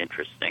pretty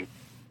interesting.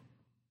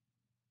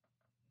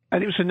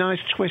 And it was a nice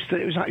twist that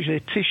it was actually a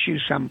tissue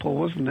sample,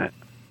 wasn't it?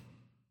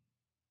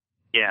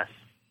 Yes.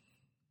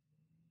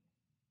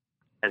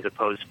 As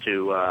opposed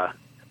to a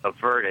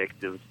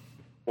verdict.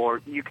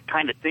 Or you could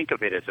kind of think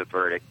of it as a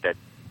verdict that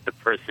the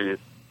person is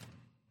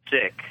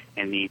sick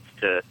and needs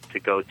to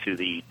go to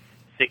the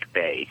sick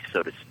bay,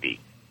 so to speak.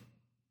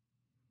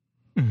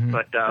 Mm-hmm.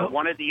 But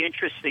one of the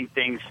interesting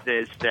things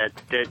is that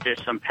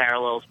there's some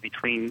parallels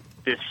between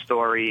this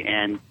story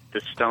and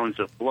the Stones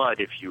of Blood,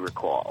 if you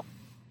recall,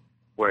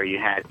 where you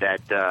had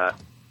that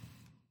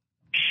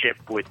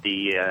ship with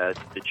the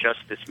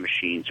justice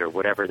machines or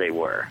whatever they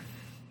were.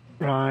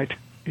 Right.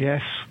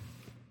 Yes.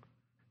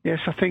 Yes,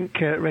 I think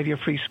Radio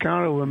Free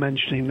Skaro were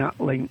mentioning that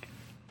link.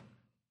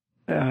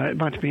 It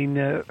might have been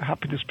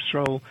Happiness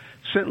Patrol.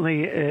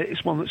 Certainly,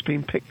 it's one that's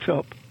been picked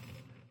up.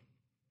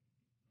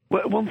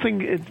 Well, one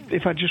thing,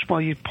 if I just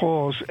while you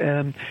pause,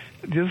 the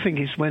other thing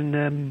is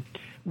when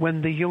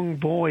the young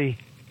boy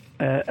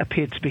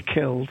appeared to be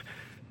killed,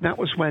 that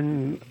was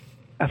when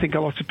I think a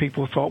lot of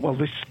people thought, well,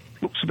 this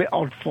looks a bit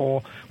odd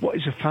for what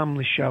is a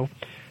family show.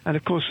 And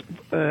of course,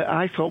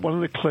 I thought one of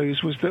the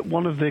clues was that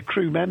one of the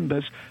crew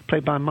members,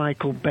 played by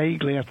Michael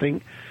Bagley, I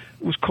think,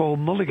 was called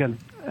Mulligan.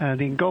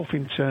 And in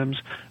golfing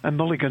terms, a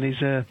mulligan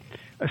is a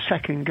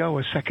second go,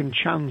 a second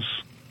chance.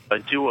 A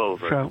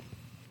do-over. So,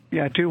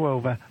 yeah,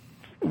 do-over.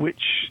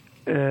 Which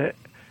I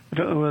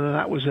don't know whether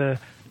that was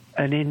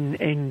an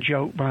in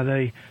joke by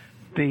the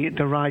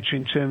writer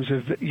in terms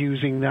of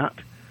using that.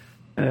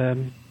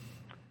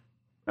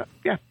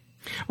 Yeah.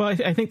 Well,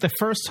 I think the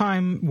first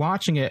time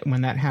watching it,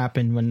 when that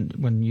happened,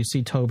 when you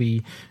see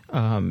Toby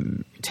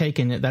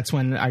taken it, that's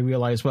when I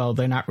realized, well,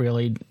 they're not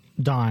really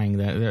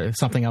dying.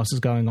 Something else is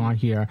going on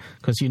here,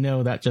 because you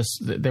know that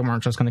they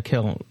weren't just going to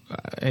kill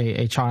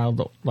a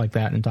child like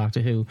that in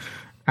Doctor Who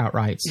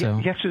outright. So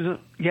yet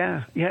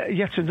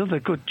another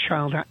good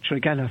child actor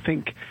again. I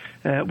think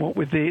what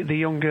with the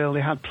young girl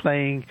they had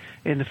playing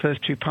in the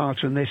first two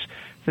parts, and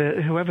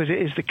whoever it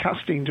is, the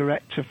casting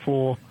director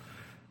for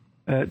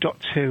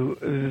Doctor Who,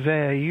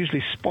 they're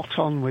usually spot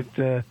on with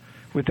their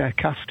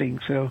casting.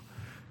 So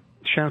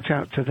shout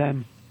out to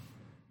them.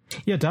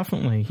 Yeah,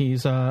 definitely.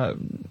 He's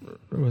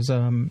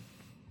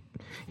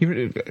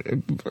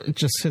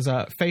just his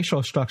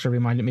facial structure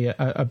reminded me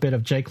a bit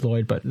of Jake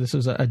Lloyd, but this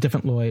was a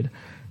different Lloyd.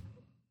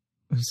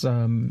 It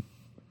was,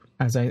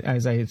 as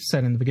I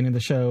said in the beginning of the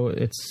show,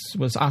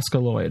 was Oscar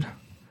Lloyd.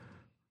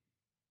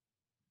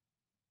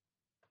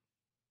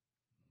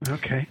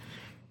 Okay.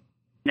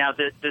 Now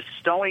the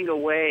stowing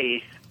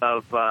away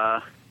of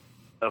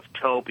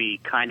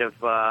Toby kind of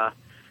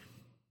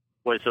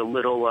was a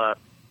little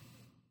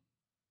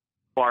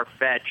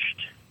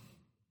far-fetched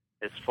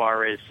as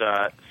far as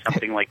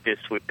something like this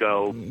would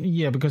go.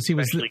 Yeah, because he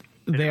was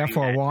there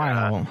for a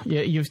while.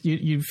 Yeah,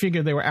 you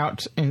figure they were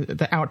out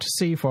to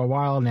sea for a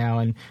while now,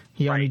 and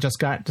he only just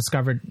got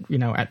discovered,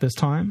 at this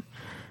time.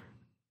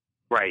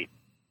 Right.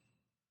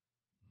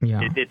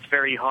 Yeah. It's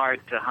very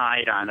hard to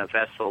hide on a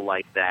vessel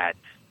like that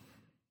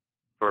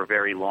for a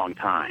very long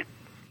time.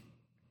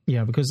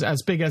 Yeah, because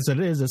as big as it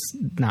is, it's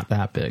not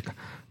that big.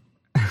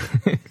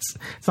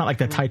 It's not like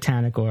the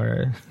Titanic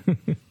or...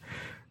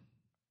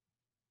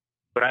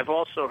 But I've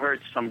also heard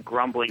some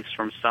grumblings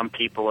from some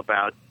people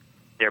about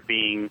there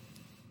being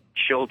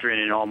children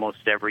in almost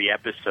every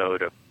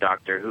episode of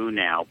Doctor Who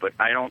now, but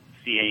I don't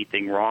see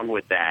anything wrong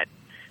with that,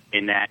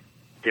 in that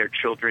they're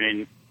children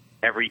in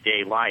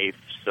everyday life,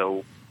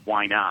 so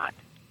why not?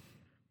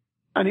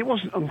 And it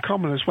wasn't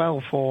uncommon as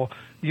well for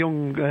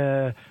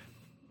young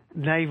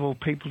naval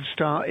people to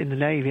start in the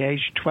Navy,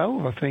 age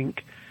 12, I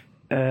think,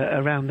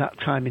 around that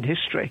time in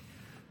history.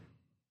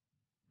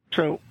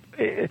 So...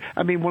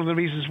 I mean, one of the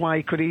reasons why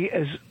he could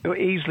has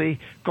easily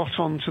got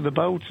onto the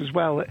boat as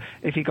well,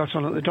 if he got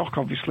on at the dock,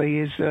 obviously,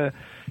 is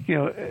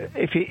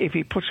if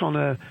he put on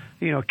a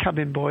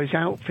cabin boy's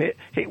outfit,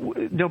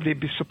 nobody'd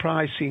be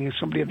surprised seeing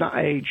somebody of that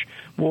age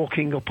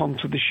walking up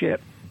onto the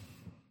ship.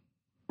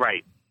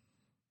 Right.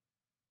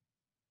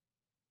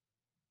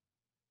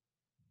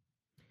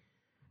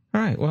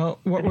 All right. Well,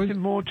 anything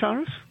more,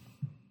 Taurus?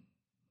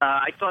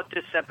 I thought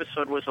this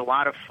episode was a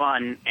lot of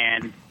fun,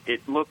 and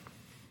it looked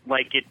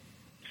like it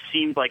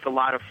seemed like a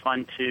lot of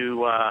fun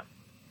to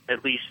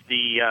at least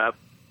the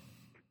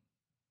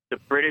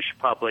British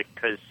public,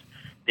 because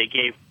they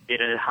gave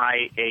it a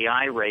high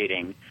AI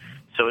rating,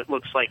 so it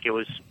looks like it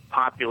was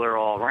popular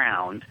all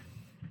around.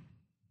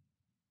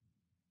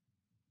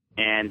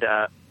 And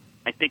I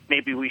think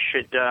maybe we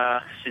should,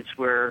 since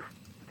we're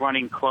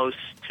running close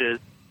to,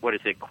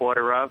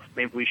 quarter of,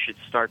 maybe we should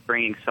start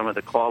bringing some of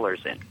the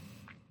callers in.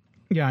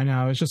 Yeah, I know.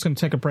 I was just going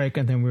to take a break,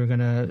 and then we were going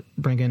to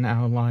bring in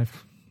our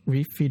live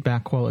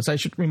feedback callers. I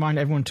should remind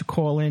everyone to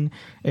call in.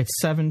 It's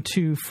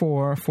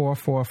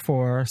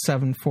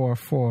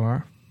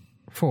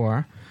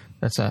 724-444-7444.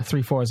 That's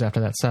 3 4s after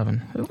that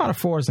 7. There's a lot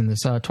of 4s in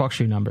this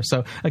TalkShoe number.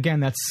 So, again,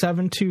 that's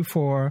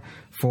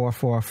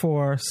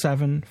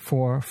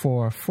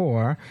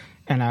 724-444-7444.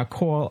 And our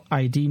call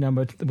ID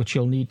number, which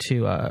you'll need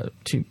to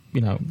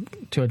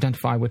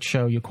identify which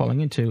show you're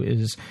calling into,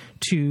 is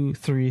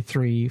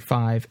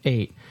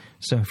 23358.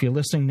 So if you're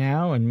listening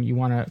now and you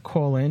want to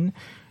call in,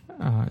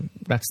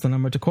 that's the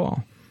number to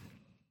call.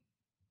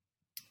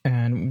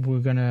 And we're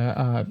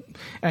gonna,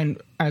 and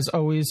as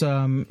always,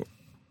 we're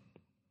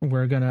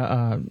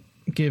gonna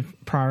give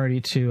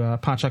priority to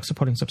Podshock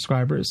supporting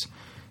subscribers.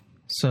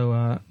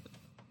 So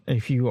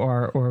if you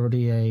are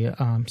already a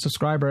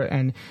subscriber,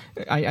 and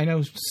I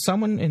know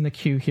someone in the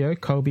queue here,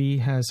 Kobe,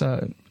 has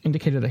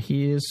indicated that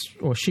he is,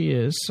 or she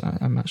is,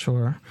 I'm not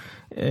sure,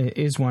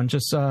 is one.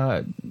 Just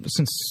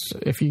since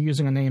if you're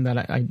using a name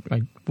that I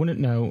wouldn't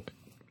know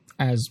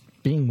as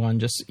being one,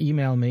 just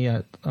email me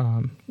at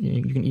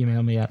you can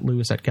email me at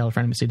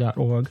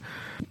lewis@gallifreyanembassy.org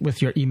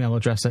with your email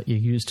address that you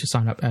used to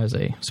sign up as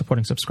a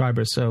supporting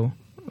subscriber, so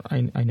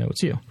I know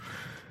it's you.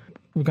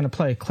 We're going to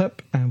play a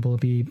clip, and we'll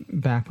be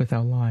back with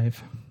our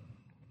live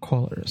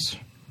callers,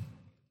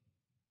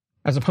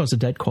 as opposed to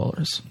dead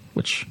callers,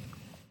 which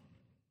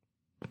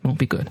won't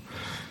be good.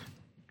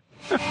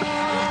 You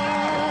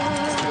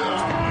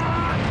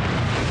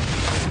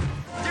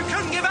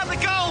couldn't give up the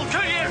gold,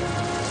 could you?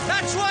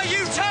 That's why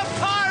you turned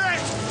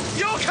pirate.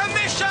 Your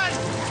commission,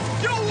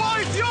 your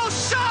wife, your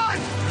son.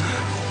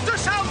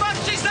 Just how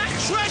much is that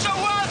treasure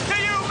worth to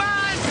you,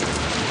 man?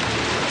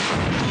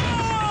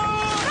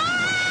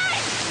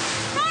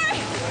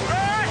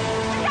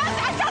 I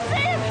can't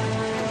see him!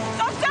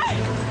 Doctor!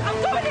 I'm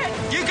doing it!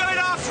 You going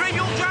after him,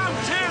 you'll drown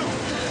too.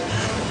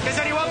 There's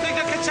only one thing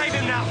that can save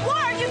him now. What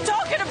are you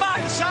talking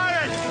about? The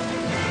siren!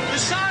 The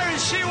siren,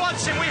 she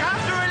wants him. We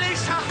have to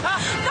release her.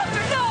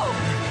 Doctor, no!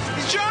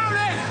 He's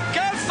drowning!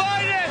 Go and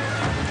find him!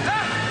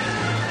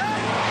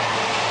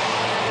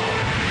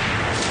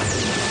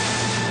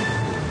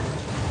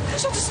 I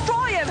shall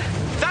destroy him!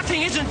 That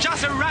thing isn't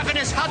just a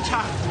ravenous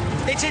hunter.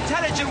 It's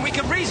intelligent, we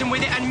can reason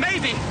with it, and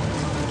maybe,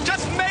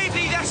 just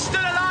maybe, they're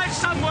still alive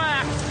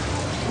somewhere.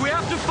 We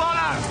have to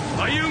follow.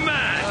 Are you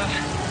mad?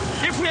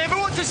 If we ever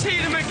want to see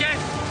them again,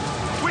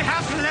 we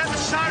have to let the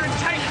siren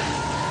take them.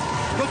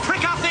 We'll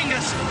prick our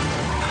fingers.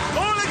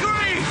 All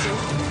agreed?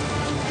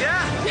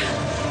 Yeah?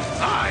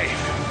 Aye.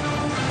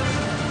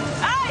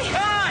 Aye! Aye!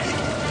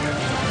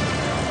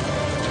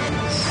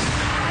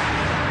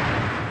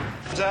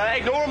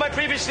 Ignore all my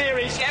previous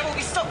theories. Yeah, well,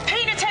 we stopped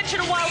paying attention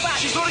a while back.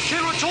 She's not a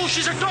killer at all,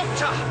 she's a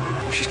doctor.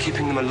 She's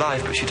keeping them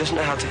alive, but she doesn't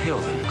know how to heal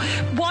them.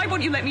 Why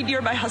won't you let me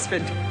near my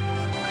husband?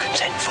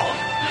 Consent form.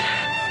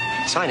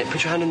 Sign it,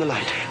 put your hand in the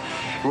light.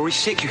 Rory's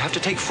sick, you have to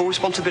take full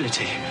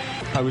responsibility.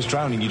 I was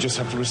drowning, you just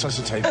have to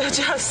resuscitate.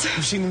 Just...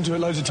 We've seen them do it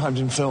loads of times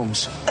in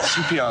films.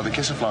 CPR, the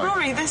kiss of life.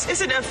 Rory, this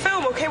isn't a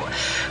film, okay?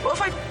 What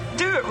if I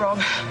do it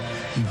wrong?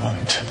 You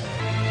won't.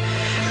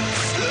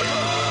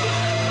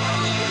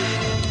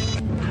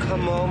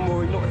 Come on,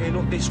 Rory, not here,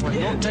 not this way,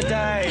 not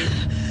today.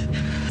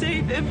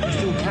 Save him. You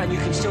still can, you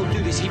can still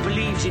do this. He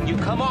believes in you.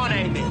 Come on,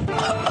 Amy.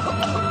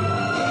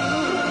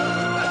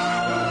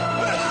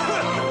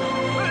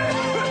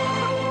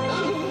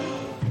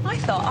 I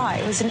thought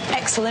I was an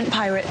excellent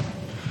pirate.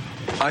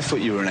 I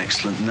thought you were an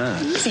excellent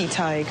nurse. Easy,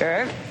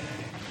 Tiger.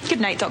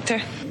 Good night,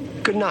 Doctor.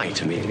 Good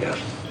night, Amelia.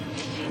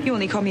 You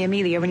only call me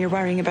Amelia when you're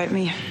worrying about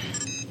me.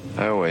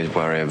 I always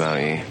worry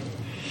about you.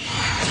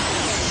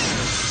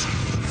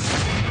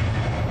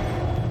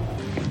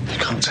 You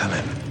can't tell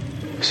him.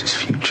 This is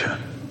future.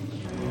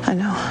 I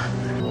know.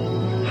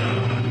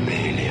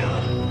 Amelia.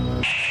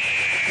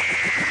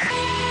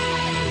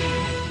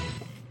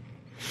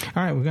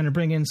 All right, we're going to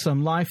bring in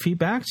some live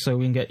feedback so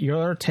we can get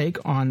your take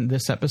on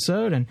this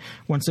episode. And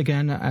once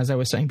again, as I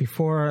was saying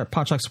before,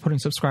 Podshock supporting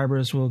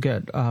subscribers will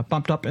get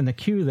bumped up in the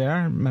queue there.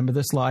 Remember,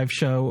 this live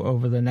show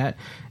over the net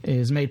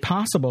is made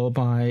possible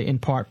in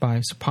part by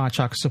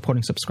Podshock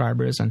supporting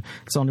subscribers, and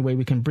it's the only way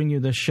we can bring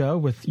you this show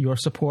with your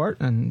support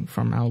and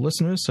from our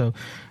listeners. So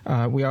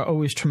we are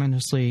always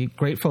tremendously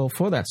grateful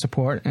for that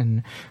support.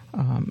 And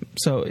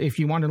so if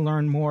you want to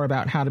learn more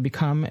about how to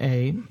become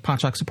a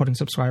Podshock supporting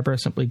subscriber,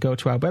 simply go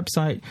to our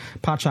website,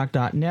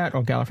 podshock.net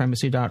or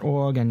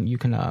gallifreyanembassy.org, and you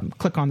can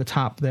click on the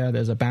top there.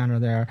 There's a banner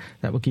there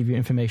that will give you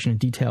information and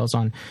details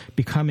on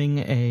becoming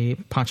a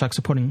Podshock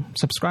supporting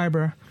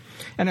subscriber.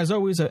 And as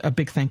always, a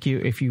big thank you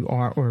if you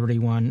are already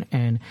one.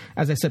 And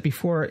as I said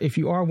before, if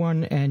you are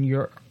one and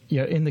you're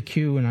in the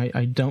queue and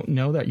I don't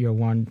know that you're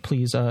one,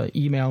 please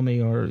email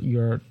me or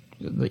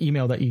the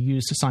email that you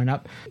use to sign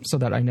up so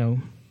that I know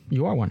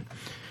you are one.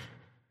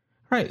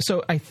 All right,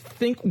 so I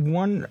think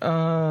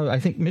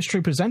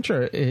Mystery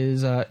Presenter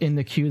is in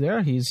the queue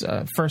there. He's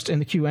first in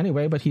the queue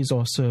anyway, but he's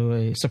also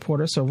a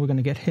supporter, so we're going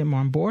to get him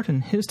on board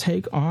and his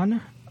take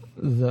on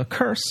the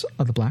curse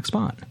of the Black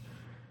Spot.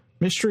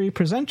 Mystery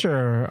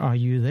Presenter, are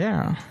you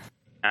there?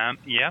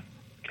 Yeah.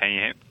 Can you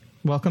hear?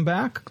 Welcome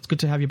back. It's good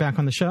to have you back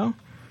on the show.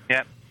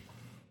 Yeah.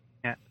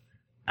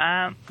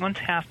 One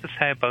thing I have to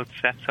say about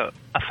this episode,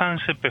 I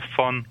found it a bit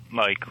fun,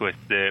 like with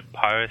the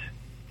pirate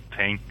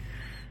thing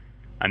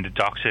and the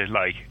Doctor,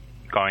 like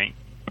going,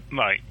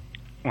 like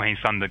when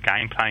he's on the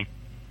gangplank.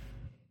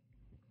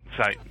 It's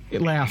like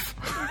laugh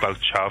about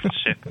the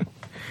ship.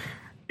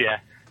 Yeah.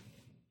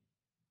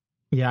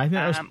 Yeah, I think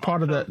that was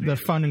part of the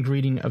fun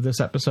ingredient of this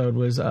episode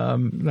was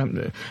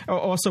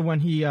also when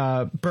he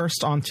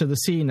burst onto the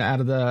scene out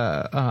of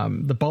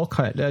the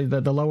bulkhead,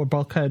 the lower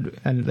bulkhead,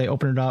 and they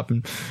open it up,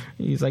 and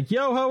he's like,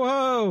 "Yo ho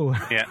ho!"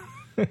 Yeah.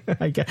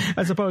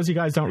 I suppose you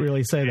guys don't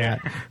really say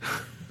that.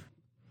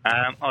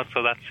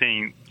 Also, that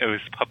scene, it was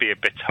probably a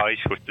bit tight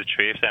with the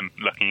three of them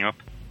looking up.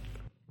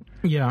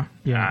 Yeah.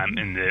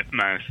 In the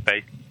amount of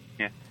space.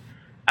 Yeah.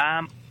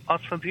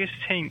 Also, the other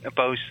thing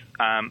about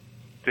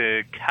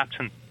the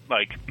captain,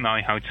 like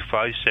knowing how to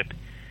fly a ship,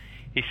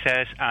 he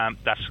says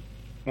that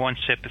one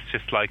ship is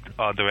just like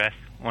all the rest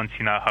once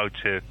you know how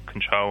to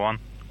control one.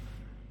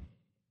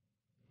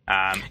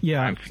 You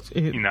know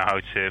how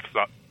to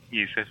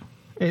use it.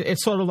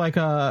 It's sort of like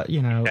a,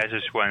 That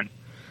just went.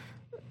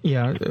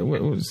 Yeah,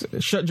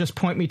 should just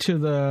point me to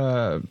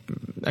the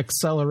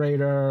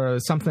accelerator or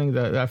something.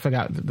 That I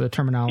forgot the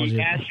terminology.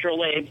 The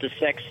astrolabe, the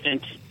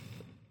sextant.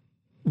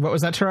 What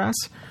was that,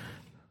 Taras?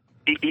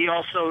 He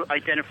also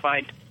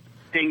identified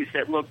things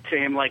that looked to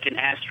him like an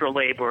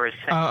astrolabe or a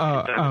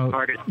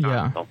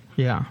sextant.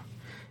 Yeah.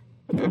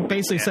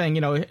 Basically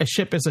saying, a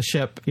ship is a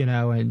ship,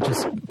 and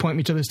just point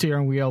me to the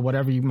steering wheel,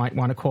 whatever you might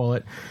want to call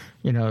it,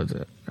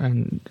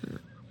 and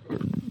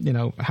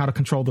how to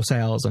control the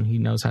sails, and he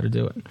knows how to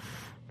do it.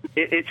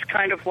 It's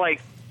kind of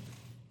like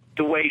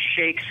the way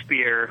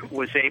Shakespeare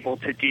was able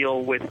to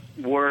deal with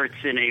words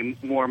in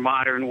a more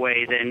modern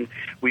way than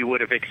we would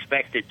have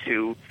expected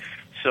to.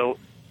 So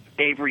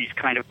Avery's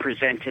kind of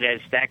presented as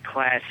that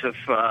class of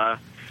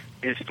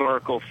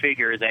historical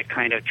figure that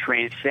kind of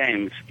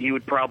transcends. He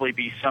would probably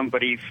be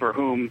somebody for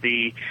whom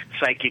the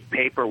psychic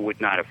paper would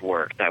not have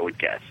worked, I would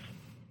guess.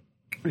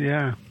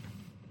 Yeah.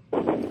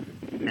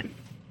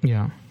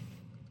 Yeah.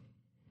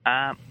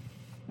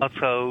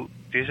 Also,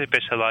 the other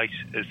bit I liked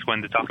is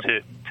when the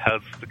Doctor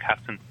tells the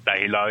captain that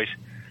he lied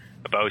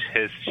about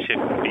his ship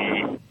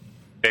being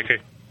bigger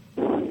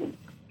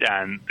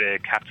than the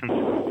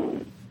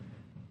captain's.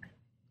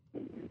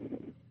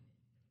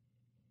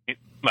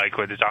 Like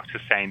where the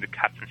Doctor's saying the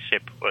captain's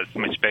ship was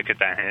much bigger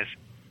than his.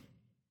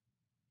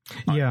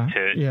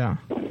 Yeah.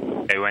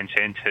 They went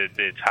into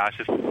the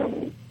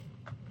TARDIS.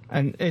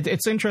 And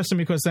it's interesting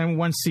because then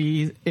once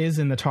he is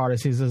in the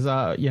TARDIS, he says,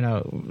 I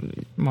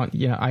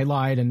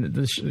lied,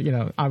 and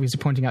obviously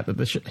pointing out that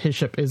his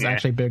ship is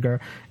actually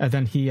bigger. And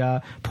then he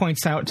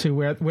points out to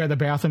where the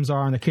bathrooms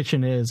are and the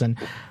kitchen is. And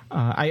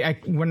I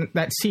when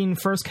that scene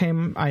first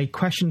came, I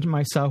questioned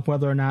myself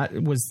whether or not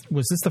was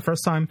this the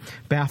first time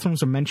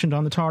bathrooms were mentioned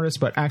on the TARDIS,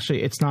 but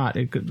actually it's not.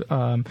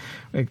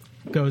 It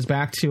goes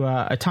back to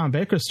a Tom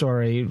Baker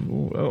story,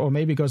 or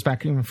maybe it goes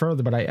back even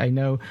further. But I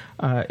know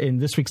in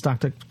this week's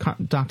Doctor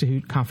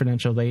Who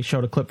Confidential, they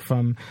showed a clip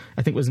from,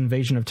 I think it was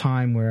Invasion of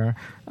Time, where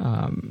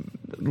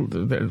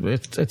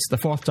it's the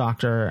Fourth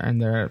Doctor,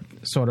 and they're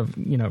sort of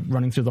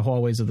running through the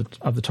hallways of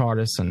the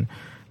TARDIS, and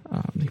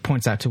he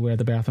points out to where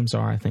the bathrooms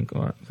are. I think,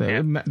 or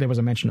there was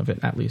a mention of it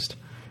at least.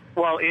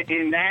 Well,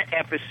 in that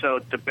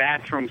episode, the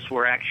bathrooms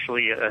were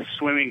actually a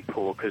swimming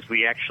pool, because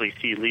we actually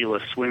see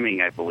Leela swimming,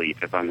 I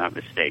believe, if I'm not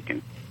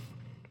mistaken.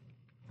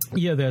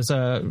 Yeah,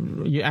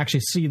 you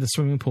actually see the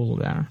swimming pool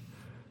there.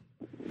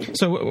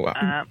 So,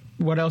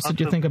 what else did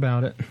you think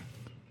about it?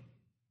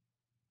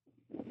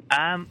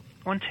 One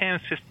thing I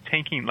was just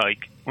thinking,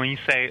 like, when you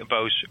say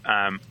about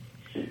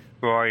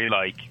Rory,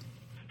 like,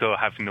 still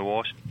having the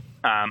water,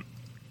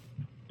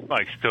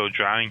 like, still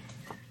drowning,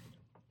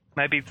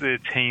 maybe the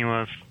thing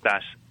was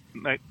that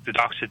the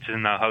Doctor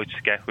didn't know how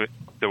to get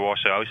the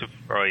water out of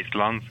Rory's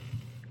lungs,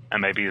 and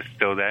maybe it's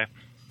still there.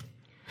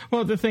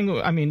 Well, the thing,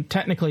 I mean,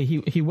 technically,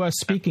 he was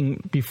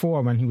speaking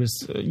before when he was.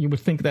 You would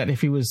think that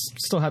if he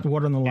still had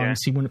water in the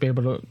lungs, he wouldn't be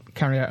able to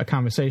carry out a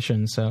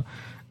conversation. So,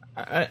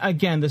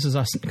 again, this is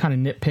us kind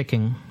of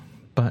nitpicking,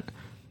 but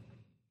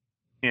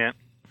yeah.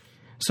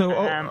 So,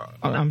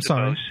 I'm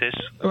sorry.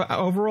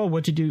 Overall,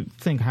 what did you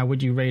think? How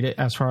would you rate it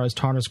as far as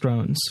TARDIS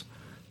groans?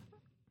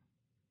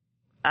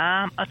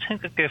 I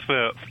think I'd give it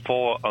a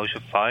 4 out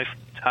of 5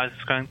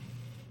 TARDIS groans.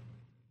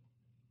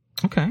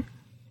 Okay.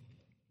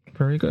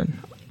 Very good.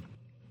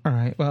 All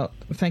right. Well,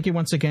 thank you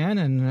once again,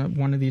 and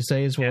one of these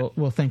days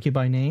we'll thank you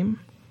by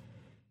name.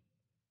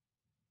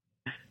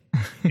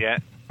 Yeah.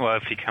 Well,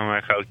 if you can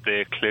work out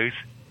the clues,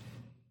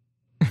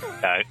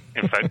 if I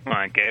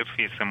want to give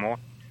you some more.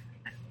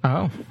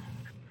 Oh.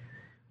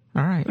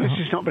 All right. This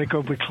is not very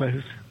good with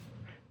clues.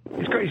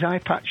 He's got his eye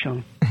patch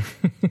on.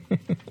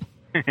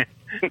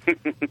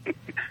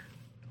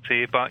 See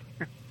you. Bye.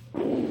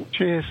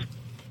 Cheers.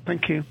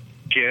 Thank you.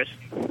 Cheers.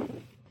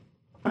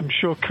 I'm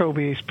sure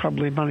Kobe has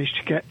probably managed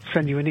to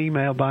send you an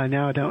email by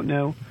now. I don't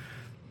know.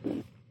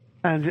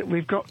 And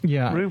we've got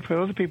room for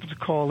other people to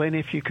call in.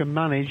 If you can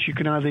manage, you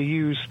can either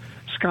use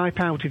Skype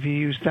out if you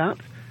use that,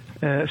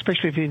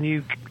 especially if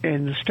you're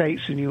in the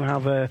States and you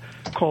have a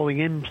calling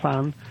in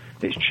plan.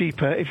 It's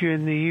cheaper. If you're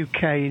in the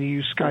UK and you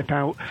use Skype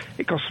Out,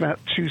 it costs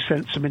about 2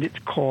 cents a minute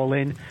to call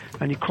in,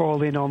 and you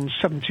call in on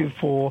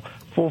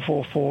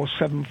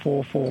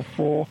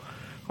 724-444-7444.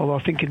 Although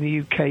I think in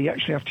the UK you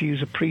actually have to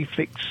use a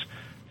prefix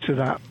to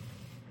that.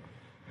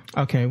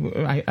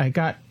 Okay, I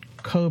got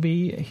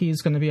Kobe.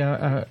 He's going to be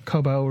a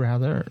Kobo,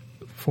 rather,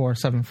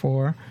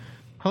 474.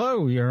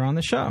 Hello, you're on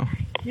the show.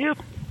 Yep.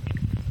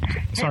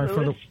 Sorry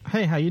for the...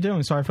 Hey, how you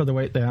doing? Sorry for the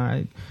wait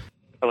there.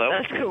 Hello?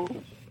 That's cool.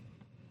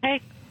 Hey.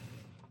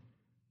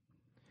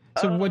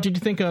 So what did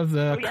you think of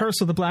the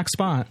Curse of the Black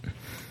Spot?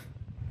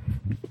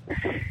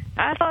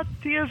 I thought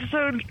the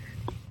episode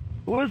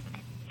was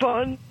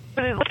fun,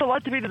 but it left a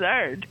lot to be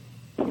desired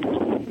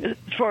as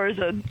far as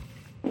a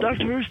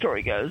Doctor Who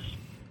story goes.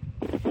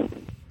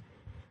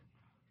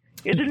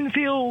 It didn't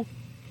feel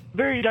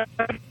very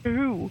Doctor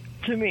Who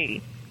to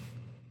me,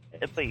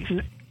 at least.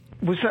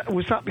 Was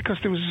that because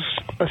there was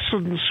a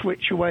sudden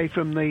switch away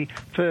from the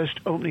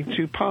first opening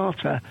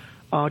two-parter,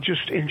 or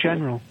just in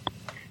general?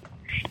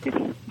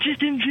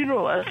 Just in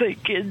general, I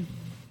think it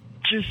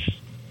just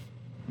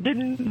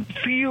didn't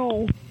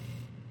feel...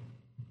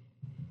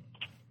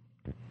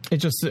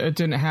 It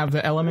didn't have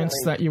the elements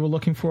that you were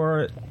looking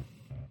for?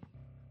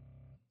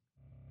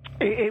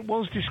 It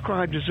was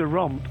described as a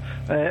romp.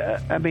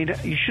 I mean,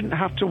 you shouldn't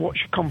have to watch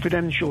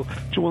Confidential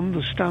to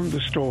understand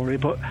the story,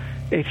 but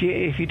if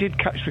you did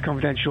catch the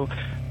Confidential,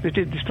 they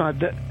did describe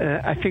that.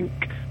 I think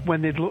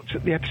when they'd looked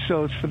at the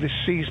episodes for this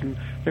season,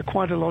 there are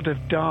quite a lot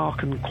of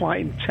dark and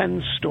quite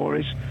intense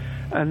stories,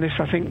 and this,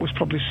 I think, was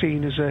probably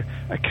seen as a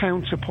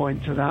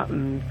counterpoint to that,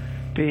 and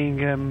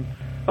being...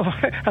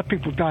 had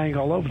people dying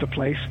all over the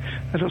place.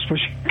 I don't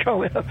suppose you can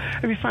call it.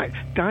 In fact,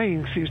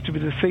 dying seems to be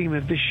the theme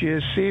of this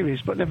year's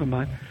series, but never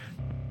mind.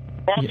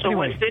 Also,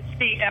 anyway. Was this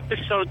the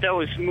episode that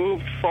was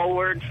moved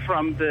forward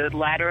from the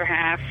latter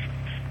half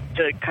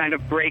to kind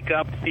of break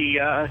up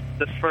the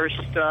first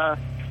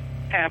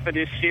half of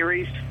this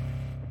series?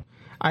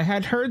 I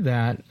had heard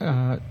that.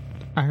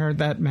 I heard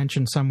that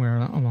mentioned somewhere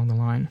along the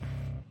line.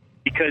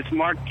 Because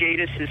Mark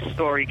Gatiss'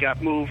 story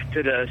got moved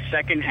to the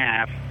second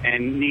half,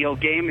 and Neil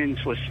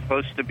Gaiman's was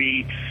supposed to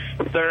be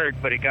third,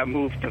 but it got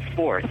moved to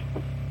fourth.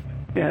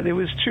 Yeah, there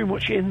was too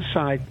much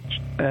inside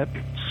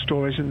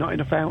stories and not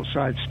enough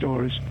outside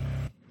stories.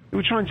 We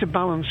were trying to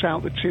balance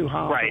out the two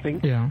halves, right. I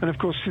think. Yeah. And, of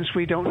course, since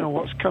we don't know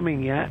what's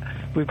coming yet,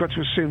 we've got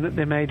to assume that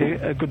they made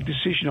a good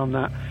decision on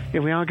that. Yeah,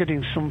 we are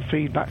getting some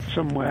feedback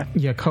somewhere.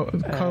 Yeah,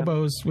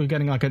 Kobos, we're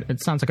getting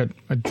it sounds like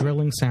a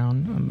drilling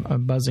sound, a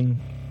buzzing.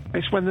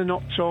 It's when they're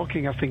not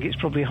talking, I think it's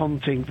probably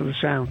hunting for the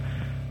sound.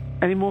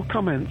 Any more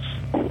comments?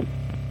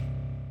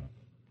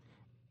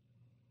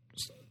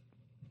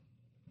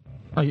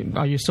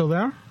 Are you still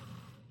there?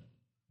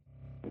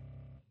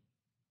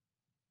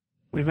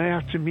 We may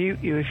have to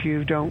mute you if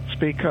you don't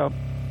speak up.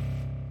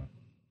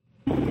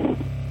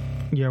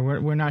 Yeah,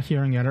 we're not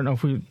hearing you. I don't know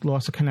if we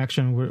lost a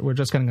connection. We're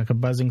just getting like a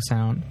buzzing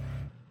sound.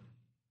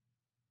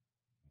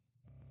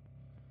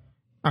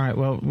 All right,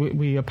 well,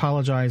 we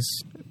apologize.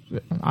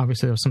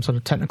 Obviously, there was some sort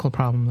of technical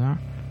problem there.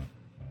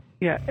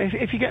 Yeah,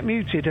 if you get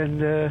muted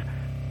and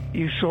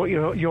you sort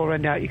your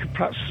end out, you could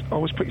perhaps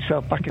always put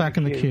yourself back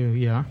in the queue.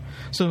 Yeah.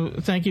 So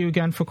thank you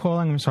again for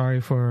calling. I'm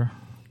sorry for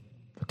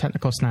the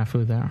technical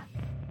snafu there.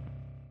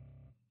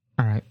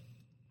 All right.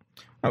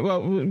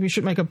 Well, we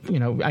should make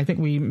I think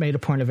we made a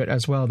point of it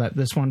as well that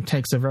this one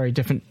takes a very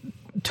different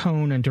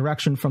tone and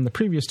direction from the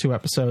previous two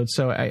episodes.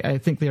 So I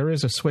think there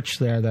is a switch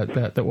there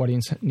that the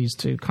audience needs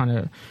to kind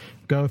of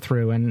go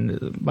through.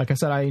 And like I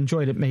said, I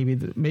enjoyed it.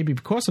 Maybe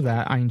because of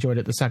that, I enjoyed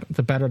it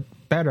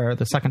better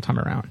the second time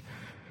around.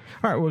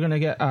 All right, we're going to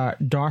get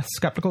Darth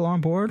Skeptical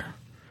on board.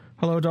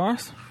 Hello,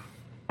 Darth.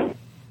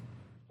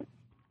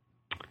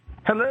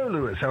 Hello,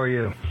 Lewis. How are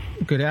you?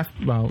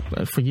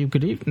 For you,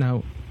 good evening.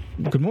 No,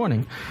 good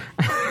morning.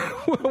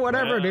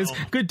 Whatever it is,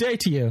 good day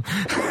to you.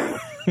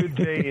 Good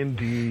day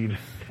indeed.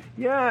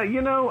 Yeah,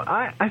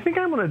 I think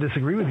I'm going to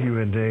disagree with you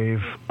and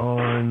Dave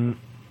on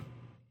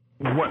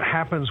what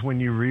happens when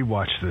you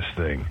rewatch this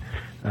thing.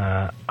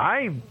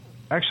 I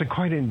actually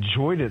quite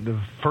enjoyed it the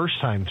first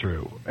time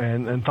through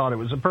and thought it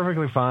was a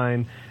perfectly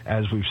fine,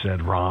 as we've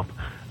said, romp.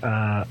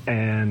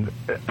 And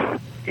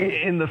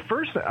in the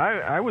first,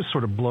 I was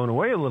sort of blown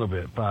away a little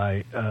bit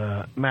by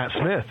Matt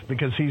Smith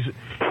because he's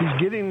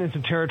getting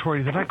into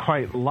territory that I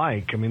quite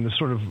like. I mean, the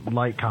sort of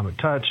light comic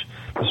touch,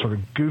 the sort of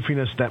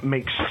goofiness that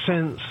makes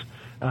sense.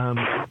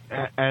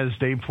 As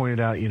Dave pointed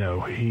out,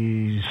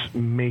 he's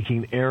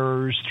making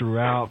errors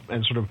throughout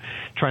and sort of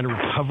trying to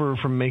recover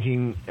from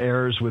making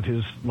errors with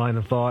his line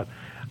of thought.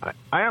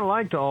 I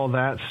liked all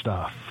that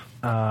stuff.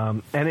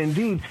 And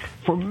indeed,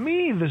 for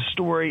me, the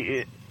story,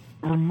 it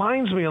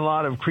reminds me a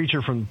lot of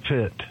Creature from the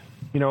Pit.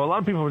 A lot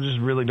of people just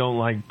really don't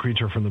like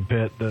Creature from the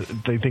Pit.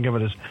 They think of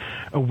it as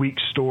a weak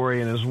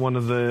story and as one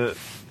of the,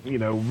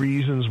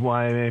 reasons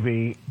why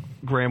maybe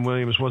Graham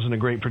Williams wasn't a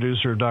great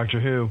producer of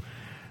Doctor Who.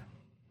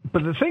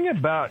 But the thing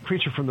about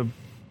Creature from the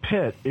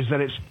Pit is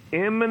that it's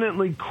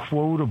eminently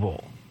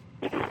quotable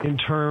in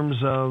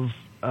terms of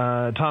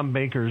Tom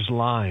Baker's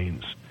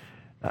lines.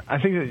 I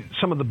think that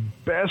some of the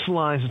best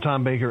lines that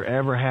Tom Baker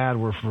ever had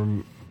were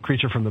from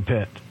Creature from the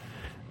Pit.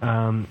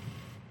 And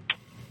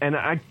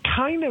I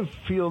kind of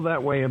feel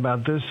that way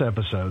about this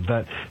episode,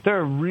 that there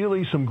are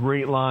really some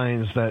great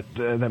lines that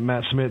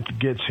Matt Smith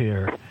gets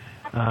here.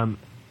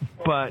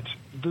 But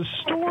the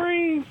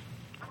story,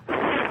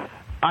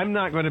 I'm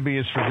not going to be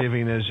as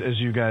forgiving as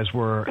you guys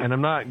were, and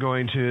I'm not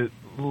going to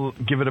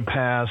give it a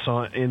pass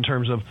in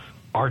terms of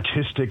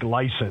artistic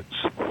license.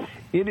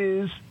 It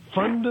is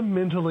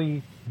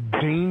fundamentally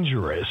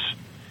dangerous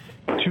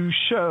to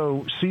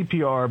show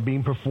CPR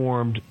being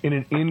performed in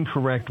an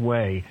incorrect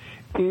way,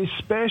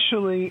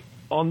 especially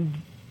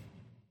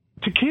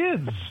to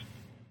kids.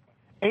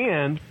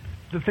 And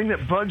the thing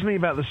that bugs me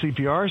about the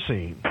CPR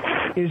scene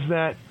is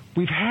that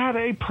we've had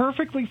a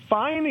perfectly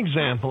fine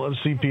example of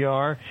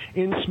CPR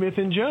in Smith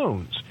and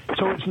Jones.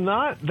 So it's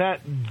not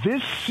that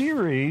this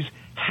series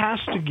has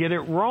to get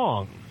it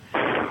wrong.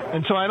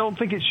 And so I don't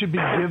think it should be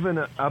given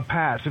a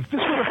pass. If this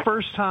were the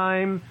first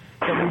time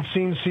that we've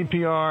seen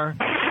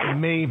CPR,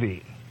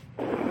 maybe.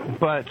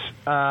 But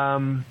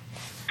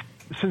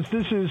since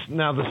this is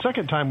now the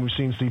second time we've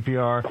seen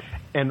CPR,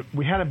 and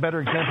we had a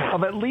better example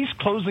of at least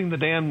closing the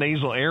damn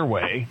nasal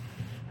airway,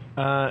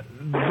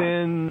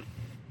 then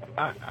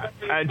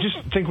I just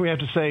think we have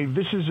to say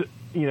this is,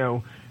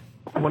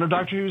 one of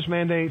Doctor Who's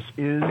mandates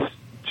is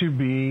to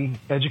be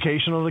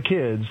educational to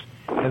kids,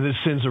 and this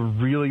sends a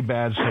really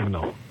bad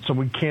signal. So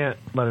we can't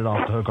let it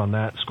off the hook on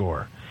that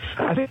score.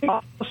 I think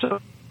also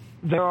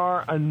there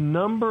are a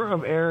number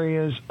of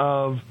areas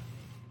of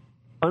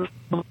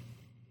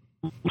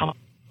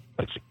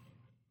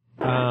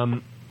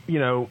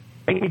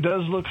Amy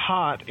does look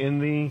hot in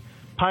the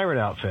pirate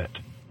outfit,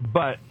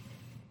 but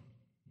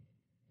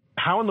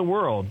how in the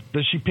world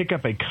does she pick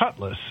up a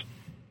cutlass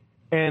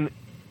and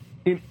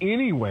in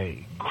any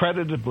way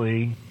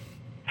creditably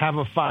have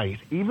a fight,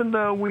 even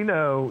though we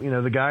know,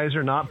 the guys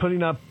are not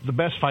putting up the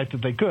best fight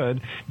that they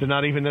could. They're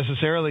not even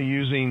necessarily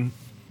using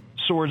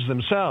swords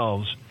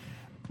themselves,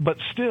 but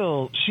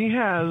still, she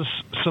has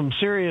some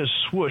serious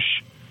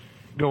swoosh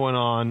going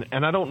on,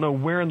 and I don't know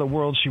where in the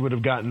world she would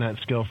have gotten that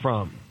skill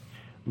from.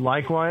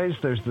 Likewise,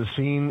 there's the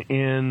scene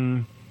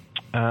in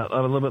a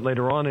little bit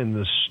later on in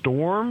the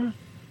storm,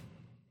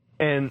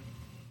 and,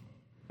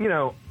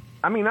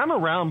 I'm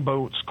around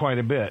boats quite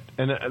a bit,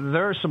 and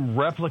there are some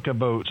replica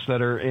boats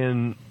that are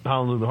in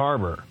Honolulu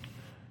Harbor.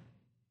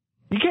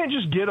 You can't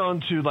just get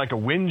onto like a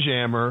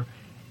windjammer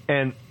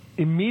and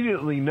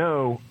immediately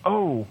know,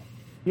 oh,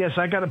 yes,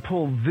 I got to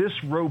pull this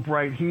rope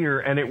right here,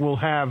 and it will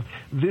have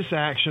this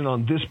action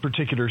on this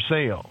particular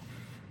sail.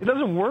 It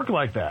doesn't work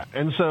like that.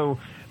 And so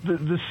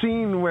the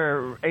scene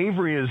where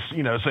Avery is,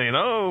 saying,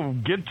 oh,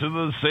 get to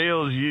the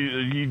sails,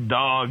 you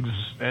dogs,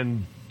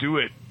 and do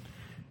it.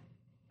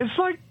 It's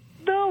like,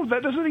 no,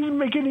 that doesn't even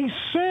make any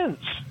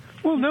sense.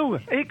 Well, no,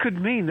 it could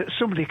mean that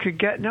somebody could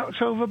get knocked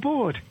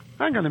overboard.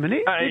 Hang on a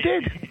minute, they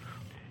did.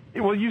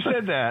 Well, you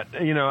said that,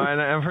 and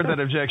I've heard that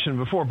objection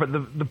before, but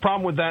the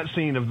problem with that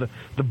scene of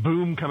the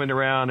boom coming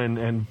around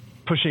and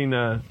pushing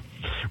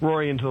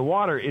Rory into the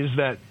water is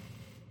that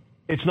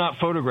it's not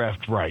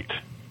photographed right.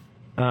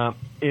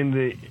 In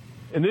the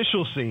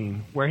initial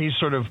scene where he's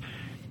sort of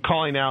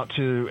calling out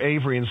to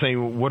Avery and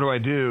saying, what do I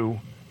do?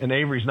 And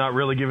Avery's not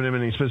really giving him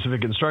any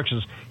specific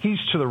instructions. He's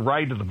to the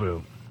right of the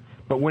boom.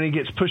 But when he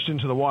gets pushed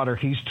into the water,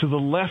 he's to the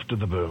left of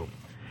the boom.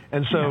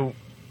 And so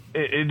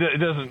it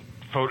doesn't...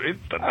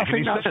 I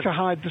think that's to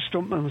hide the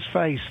stuntman's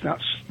face.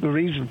 That's the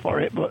reason for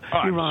it. But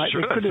you're right.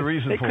 Sure that's the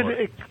reason for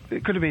it.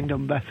 It could have been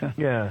done better.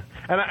 Yeah.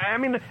 And I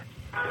mean,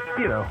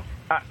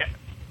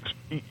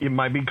 it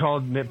might be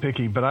called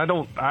nitpicky, but I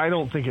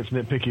don't think it's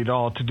nitpicky at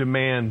all to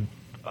demand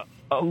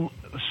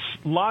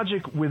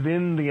logic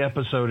within the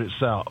episode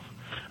itself.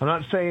 I'm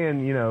not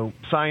saying,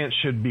 science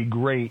should be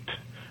great.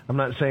 I'm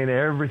not saying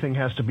everything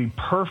has to be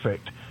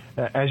perfect.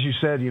 As you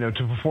said,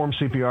 to perform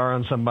CPR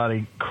on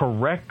somebody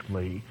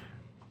correctly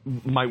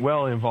might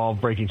well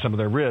involve breaking some of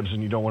their ribs,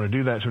 and you don't want to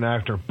do that to an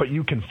actor, but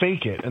you can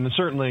fake it. And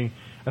certainly,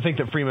 I think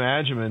that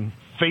Freema Agyeman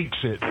fakes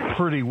it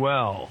pretty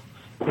well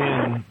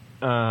in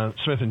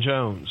Smith and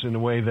Jones in a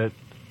way that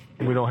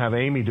we don't have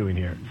Amy doing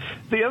here.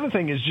 The other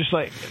thing is just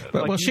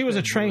well, she was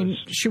a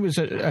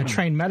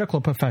trained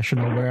medical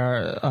professional,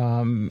 where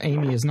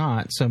Amy is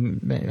not. So I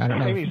don't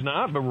know. Amy's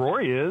not, but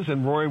Rory is,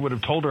 and Rory would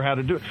have told her how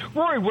to do it.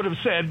 Rory would have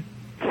said,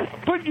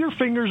 "Put your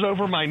fingers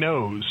over my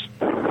nose."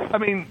 I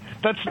mean,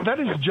 that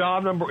is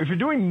job number. If you're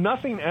doing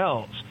nothing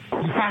else,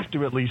 you have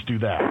to at least do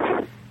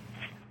that.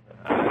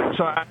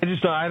 So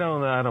I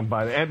don't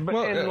buy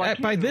that.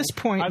 By this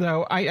point,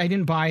 though, I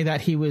didn't buy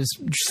that he was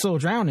still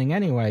drowning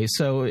anyway.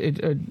 So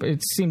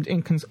it seemed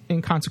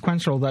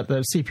inconsequential that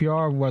the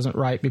CPR wasn't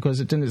right, because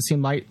it didn't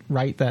seem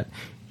right that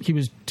he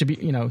was to be,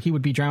 he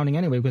would be drowning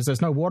anyway, because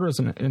there's no water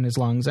in his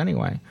lungs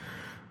anyway.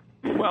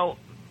 Well,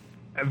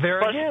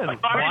 there again,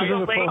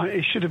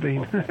 it should have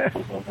been.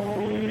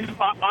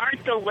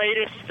 Aren't the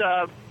latest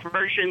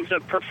versions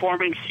of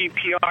performing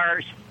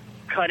CPR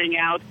cutting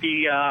out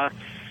the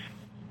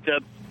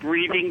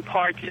breathing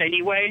parts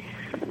anyway?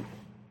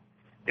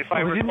 if I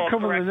they recall didn't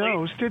cover correctly. the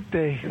nose, did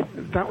they?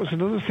 That was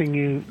another thing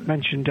you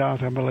mentioned,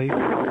 Art, I believe.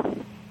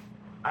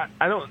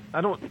 I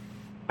don't.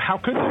 How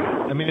could they?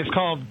 I mean, it's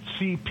called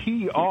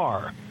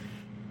CPR,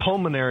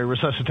 pulmonary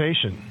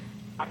resuscitation.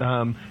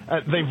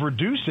 They've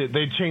reduced it.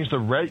 They changed the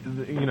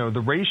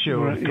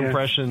ratio of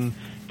compression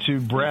to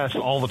breath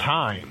all the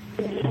time.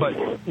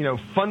 But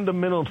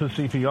fundamental to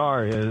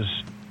CPR is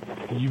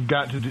you've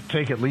got to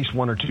take at least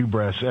one or two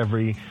breaths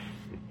every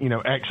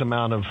X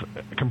amount of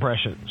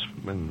compressions.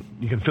 And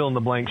you can fill in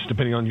the blanks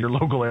depending on your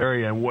local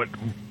area and what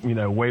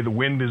way the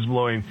wind is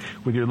blowing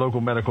with your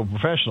local medical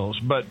professionals.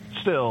 But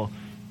still,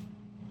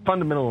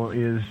 fundamental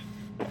is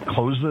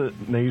close the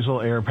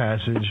nasal air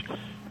passage,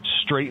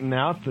 straighten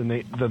out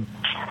the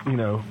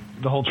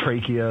whole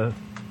trachea.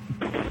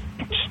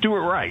 Just do it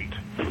right.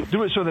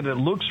 Do it so that it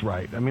looks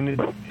right. I mean,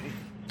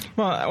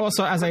 well,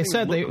 also, as I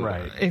said,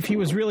 if he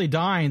was really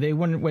dying, they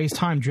wouldn't waste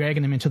time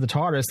dragging him into the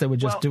TARDIS. They would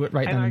just do it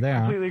right then and there. I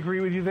completely agree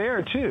with you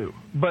there, too.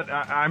 But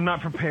I'm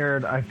not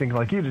prepared, I think,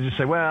 like you, to just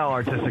say, well,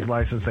 artistic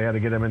license, they had to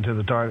get him into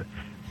the TARDIS.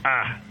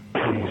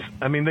 Please.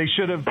 I mean, they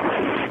should have...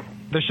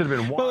 There should have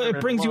been water. Well, it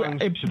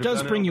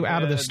does bring you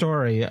out of the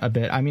story a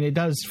bit. I mean, it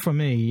does for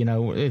me.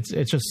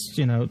 It's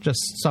just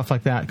stuff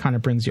like that kind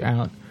of brings you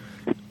out.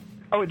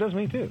 Oh, it does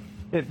me too.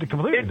 It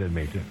completely did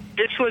me too.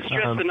 This was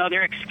just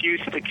another excuse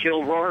to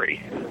kill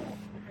Rory.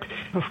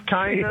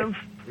 Kind of.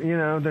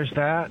 There's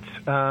that.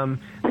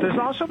 There's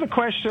also the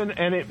question,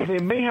 and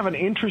it may have an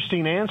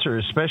interesting answer,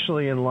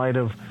 especially in light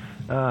of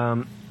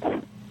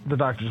the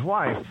Doctor's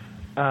wife.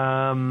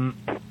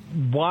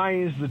 Why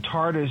is the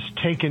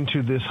TARDIS taken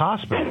to this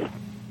hospital?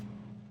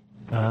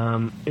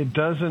 It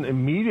doesn't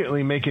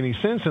immediately make any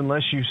sense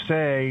unless you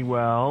say,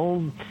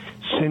 well,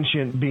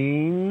 sentient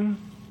being,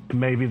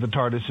 maybe the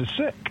TARDIS is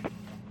sick.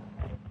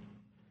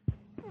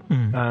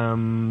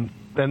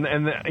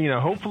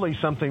 Hopefully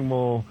something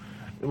will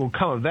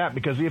come of that,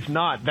 because if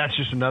not, that's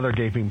just another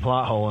gaping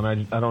plot hole,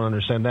 and I don't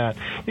understand that.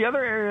 The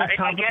other area,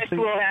 I guess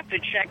we'll have to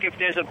check if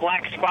there's a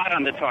black spot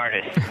on the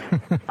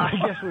TARDIS. I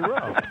guess we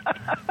will.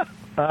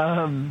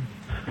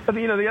 But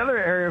the other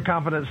area of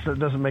competence that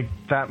doesn't make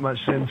that much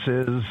sense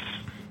is,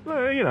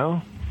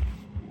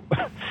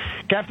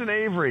 Captain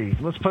Avery.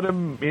 Let's put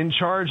him in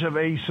charge of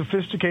a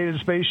sophisticated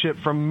spaceship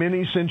from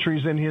many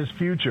centuries in his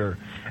future,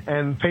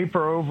 and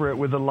paper over it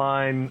with the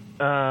line,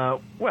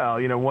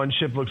 one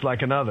ship looks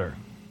like another.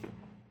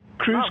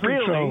 Cruise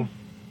control.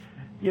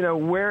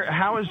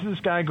 How is this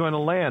guy going to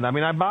land? I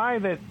mean, I buy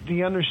that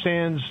he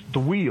understands the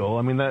wheel.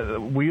 I mean,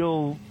 that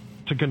wheel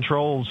to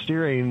control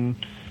steering,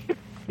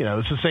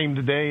 it's the same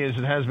today as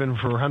it has been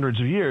for hundreds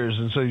of years.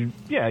 And so,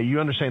 you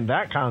understand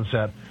that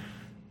concept.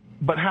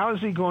 But how is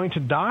he going to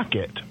dock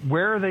it?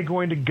 Where are they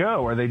going to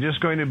go? Are they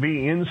just going to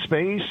be in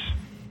space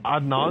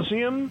ad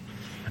nauseum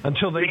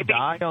until they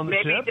die on the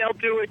ship? Maybe they'll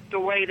do it the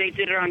way they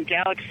did it on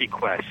Galaxy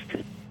Quest,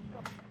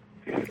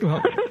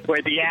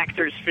 where the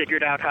actors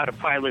figured out how to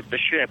pilot the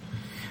ship.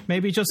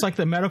 Maybe just like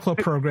the medical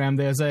program,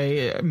 there's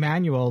a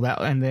manual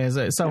and there's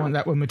someone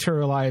that will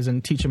materialize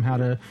and teach them how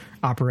to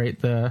operate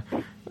the...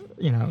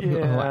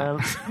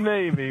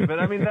 maybe, but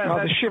I mean,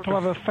 the ship will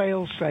have a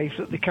fail-safe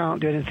that they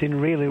can't do anything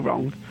really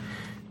wrong.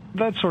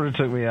 That sort of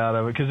took me out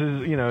of it, because,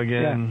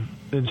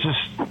 it's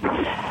just...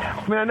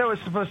 I mean, I know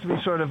it's supposed to be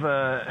sort of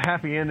a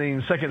happy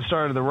ending, second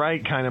star to the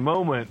right kind of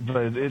moment,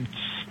 but it's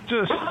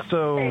just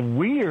so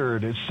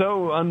weird. It's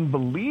so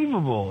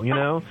unbelievable,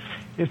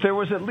 If there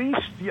was at least,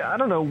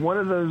 one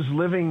of those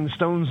living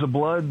stones of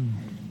blood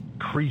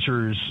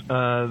creatures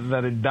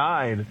that had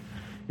died,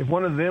 if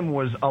one of them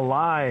was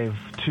alive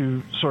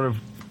to sort of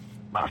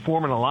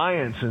form an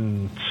alliance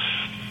and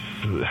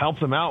help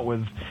them out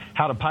with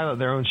how to pilot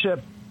their own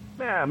ship,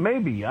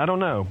 maybe. I don't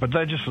know. But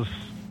that just was,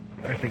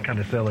 I think, kind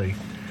of silly.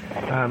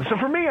 So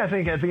for me, I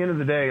think at the end of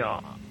the day,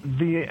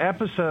 the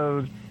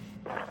episode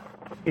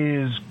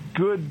is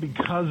good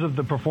because of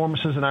the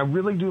performances, and I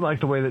really do like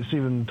the way that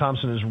Stephen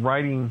Thompson is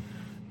writing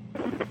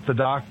the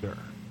Doctor.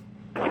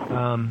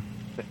 And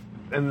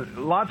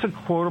lots of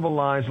quotable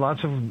lines,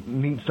 lots of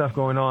neat stuff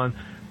going on.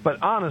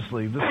 But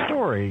honestly, the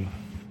story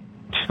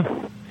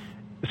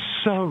is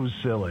so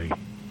silly.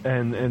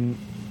 And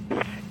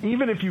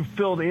even if you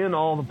filled in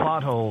all the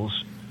plot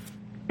holes,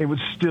 it would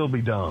still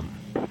be dumb,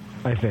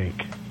 I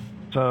think.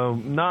 So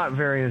not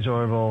very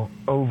enjoyable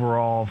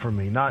overall for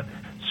me.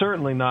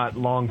 Certainly not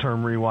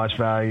long-term rewatch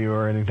value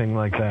or anything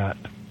like that.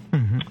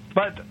 Mm-hmm.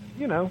 But,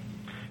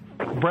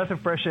 breath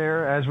of fresh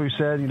air, as we've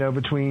said,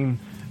 between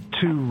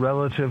two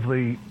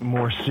relatively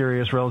more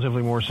serious,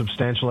 relatively more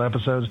substantial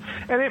episodes.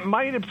 And it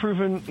might have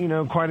proven,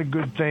 quite a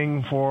good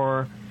thing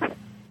for,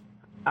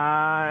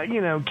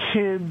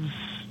 kids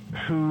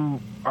who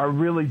are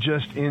really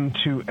just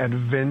into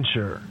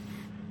adventure.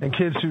 And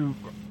kids who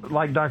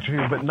like Doctor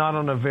Who, but not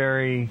on a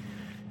very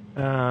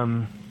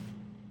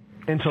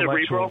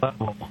intellectual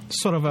level.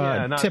 Sort of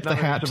tip the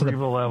hat to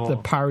the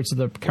Pirates of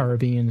the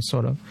Caribbean,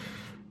 sort of.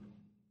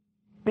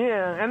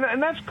 Yeah,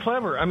 and that's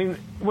clever. I mean,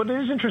 what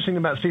is interesting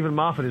about Stephen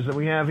Moffat is that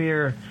we have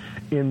here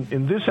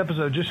in this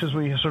episode, just as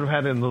we sort of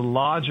had in The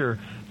Lodger,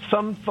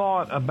 some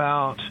thought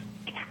about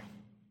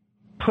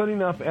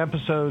putting up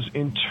episodes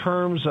in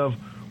terms of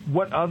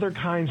what other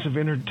kinds of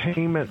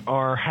entertainment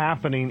are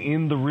happening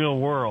in the real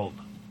world.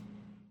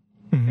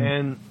 Mm-hmm.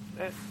 And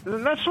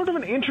that's sort of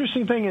an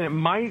interesting thing, and it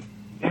might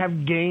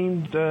have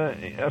gained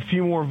a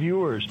few more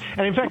viewers.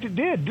 And in fact, it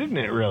did, didn't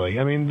it, really?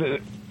 I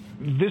mean,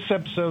 this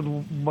episode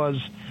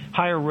was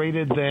higher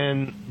rated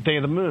than Day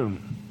of the Moon,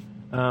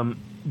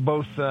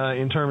 both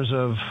in terms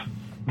of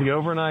the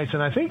overnights,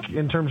 and I think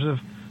in terms of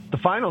the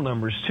final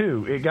numbers,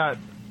 too. It got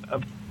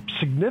a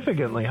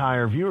significantly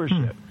higher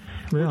viewership.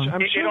 Really?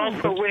 It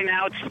also went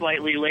out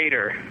slightly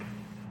later.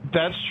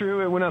 That's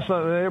true. It went out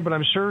slightly later, but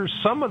I'm sure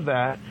some of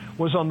that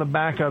was on the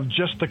back of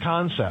just the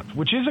concept,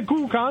 which is a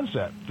cool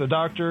concept, the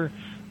Doctor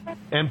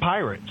and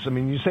pirates. I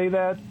mean, you say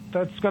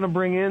that's going to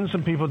bring in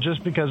some people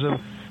just because of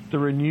the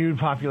renewed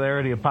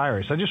popularity of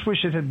pirates. I just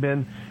wish it had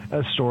been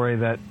a story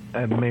that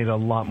had made a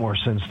lot more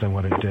sense than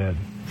what it did.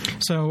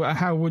 So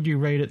how would you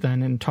rate it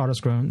then in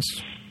TARDIS Groans?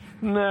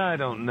 No, I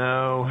don't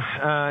know.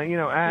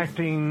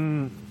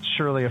 Acting,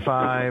 surely a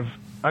 5.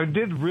 I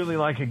did really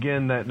like,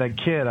 again, that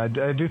kid. I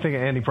do think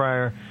Andy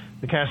Pryor,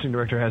 the casting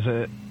director, has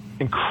an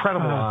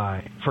incredible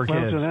eye for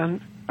kids. Well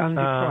done, Andy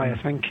Pryor,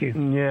 thank you.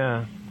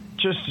 Yeah,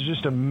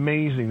 just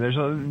amazing. There's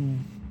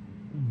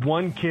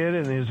one kid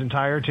in his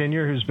entire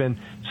tenure who's been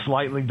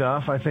slightly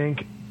deaf, I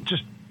think.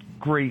 Just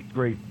great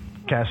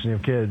casting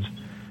of kids.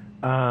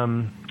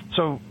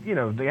 So,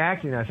 the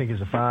acting, I think,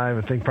 is a 5.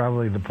 I think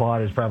probably the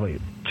plot is probably a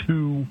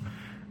 2.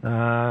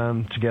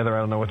 Together, I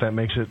don't know what that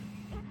makes it.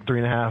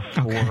 3.5,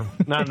 4. Okay.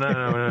 No,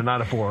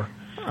 not a 4.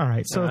 All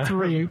right, so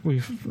 3.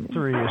 We've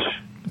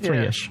 3-ish.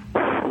 3-ish.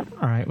 Yeah.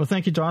 All right. Well,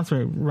 thank you, Darth.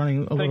 We're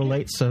running a little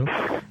late, so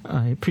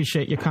I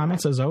appreciate your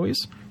comments as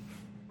always.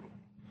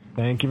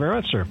 Thank you very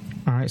much, sir.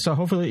 All right. So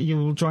hopefully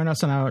you'll join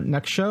us on our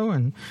next show,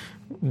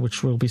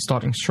 which will be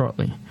starting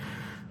shortly.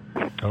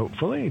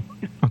 Hopefully.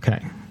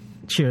 Okay.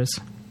 Cheers.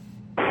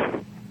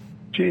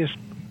 Cheers.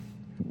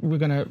 We're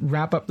going to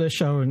wrap up this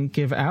show and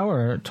give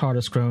our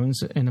TARDIS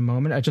Groans in a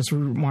moment. I just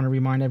want to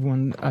remind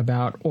everyone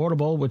about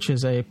Audible, which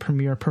is a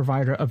premier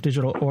provider of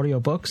digital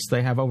audiobooks.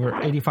 They have over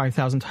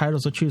 85,000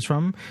 titles to choose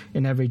from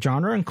in every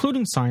genre,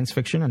 including science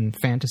fiction and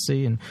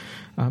fantasy and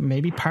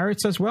maybe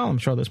pirates as well. I'm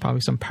sure there's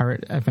probably some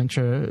pirate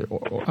adventure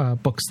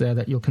books there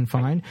that you can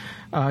find.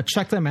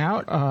 Check them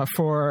out.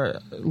 For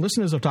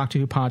listeners of Doctor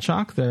Who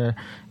Podshock, they're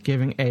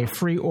giving a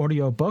free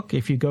audiobook.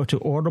 If you go to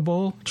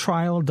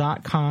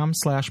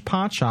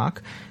audibletrial.com/Podshock,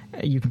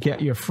 you can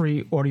get your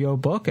free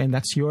audiobook, and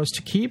that's yours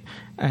to keep.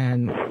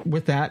 And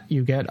with that,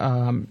 you get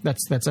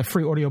that's a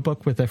free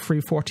audiobook with a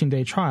free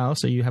 14-day trial,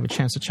 so you have a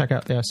chance to check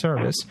out their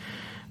service.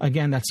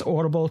 Again, that's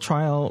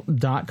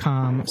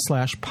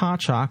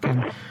audibletrial.com/Podshock.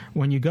 And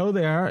when you go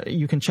there,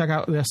 you can check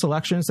out their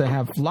selections. They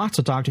have lots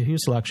of Doctor Who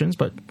selections,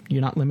 but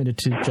you're not limited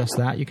to just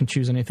that. You can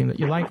choose anything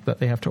that you like that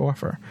they have to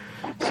offer.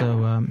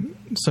 So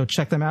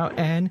check them out.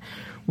 And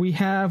we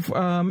have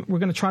we're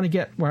going to try to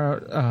get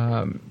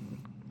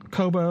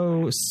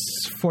Kobo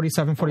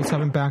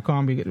 4747 back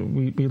on.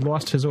 We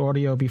lost his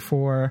audio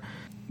before.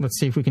 Let's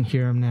see if we can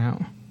hear him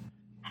now.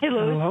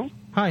 Hello.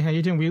 Hi, how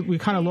you doing? We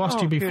kind of lost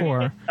you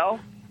before.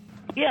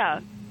 Yeah,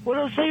 what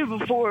I was saying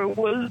before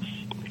was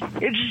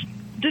it just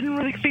didn't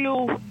really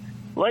feel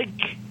like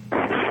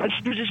a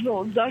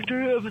traditional Doctor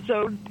Who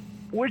episode,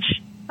 which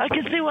I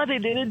can see why they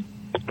did it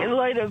in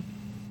light of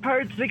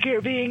Pirates of the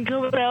Caribbean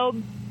coming out,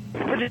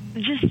 but it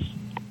just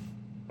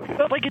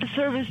felt like a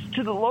disservice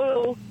to the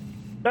loyal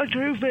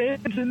Doctor Who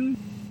fans, and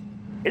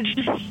it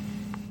just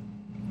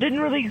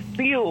didn't really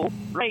feel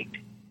right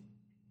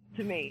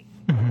to me.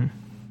 Mm-hmm.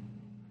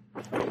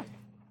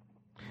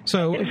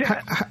 So,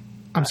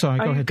 I'm sorry,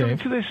 go ahead,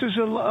 Dave. To this as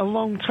a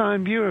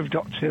long-time viewer of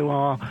Doctor Who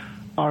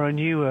or a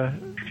newer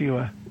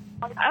viewer?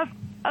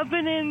 I've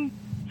been in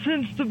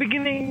since the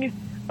beginning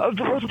of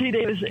the Russell T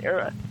Davies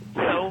era.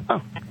 So.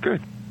 Oh,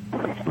 good.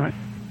 Right.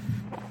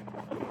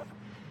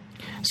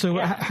 So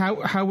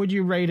how would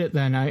you rate it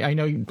then? I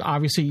know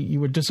obviously you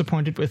were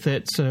disappointed with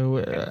it.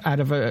 So out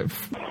of 5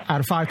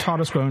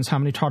 TARDIS Groans, how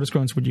many TARDIS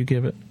Groans would you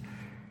give it?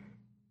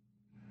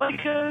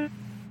 Like a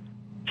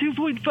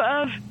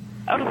 2.5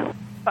 out of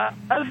 5.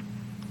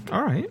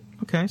 All right.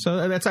 Okay.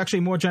 So that's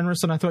actually more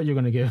generous than I thought you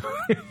were going to give.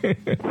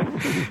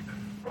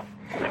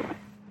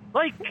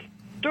 Like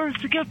Darth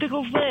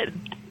Skeptical said,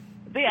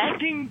 the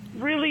acting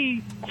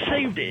really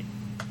saved it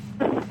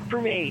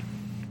for me.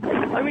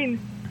 I mean,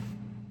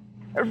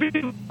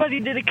 everybody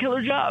did a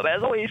killer job,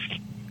 as always.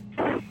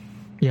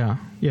 Yeah.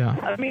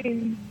 I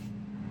mean,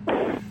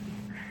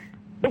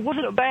 there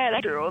wasn't a bad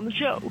actor on the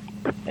show,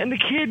 and the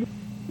kid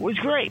was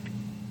great.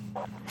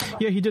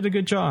 Yeah, he did a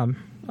good job.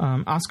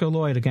 Oscar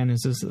Lloyd, again,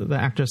 is the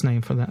actor's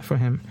name for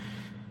him.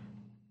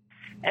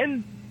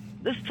 And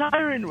the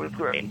siren was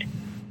great.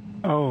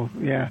 Oh,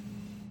 yeah.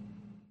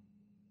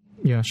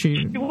 Yeah,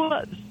 she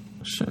was.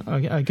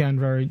 Again,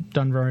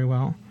 done very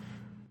well.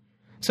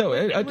 So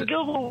we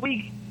go a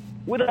week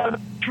without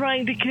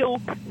trying to kill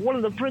one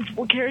of the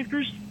principal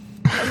characters.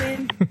 I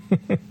mean,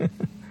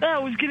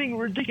 that was getting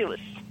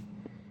ridiculous.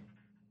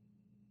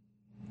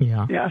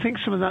 Yeah. Yeah, I think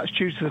some of that's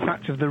due to the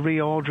fact of the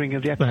reordering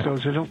of the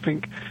episodes. I don't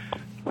think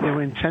they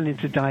were intending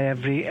to die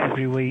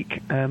every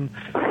week.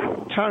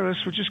 Tyrus,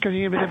 we're just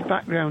getting a bit of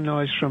background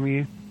noise from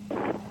you.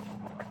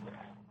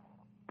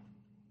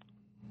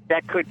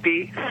 That could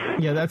be.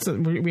 Yeah,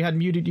 we had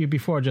muted you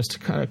before just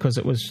because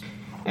it was.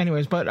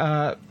 Anyways,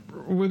 but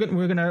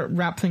we're gonna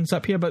wrap things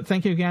up here. But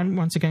thank you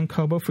once again,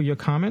 Kobo, for your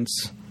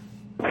comments.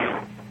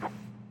 All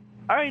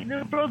right,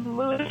 no problem,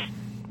 Lewis.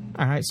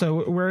 All right,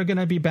 so we're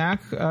gonna be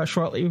back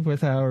shortly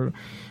with our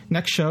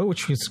next show,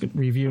 which is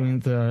reviewing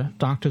The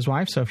Doctor's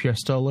Wife. So if you're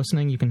still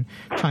listening, you can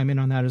chime in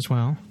on that as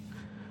well.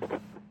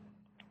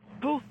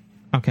 Cool.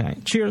 Okay.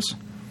 Cheers.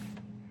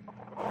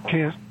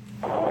 Cheers.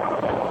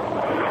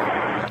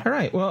 All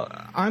right. Well,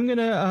 I'm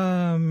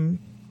gonna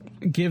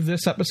give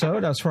this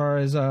episode, as far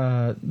as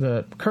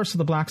the Curse of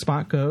the Black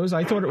Spot goes,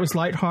 I thought it was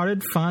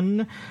lighthearted,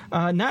 fun,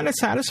 not as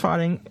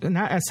satisfying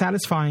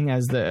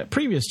as the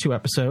previous two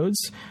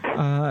episodes.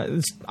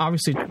 It's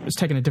obviously it's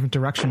taking a different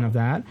direction of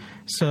that.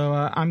 So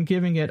I'm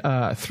giving it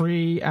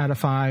 3 out of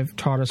 5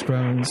 TARDIS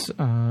groans.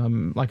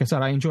 Like I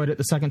said, I enjoyed it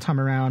the second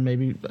time around,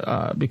 maybe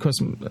because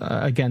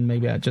again,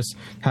 maybe I just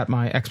had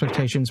my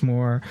expectations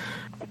more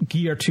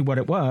geared to what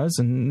it was,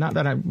 and not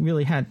that I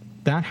really had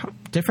that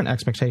different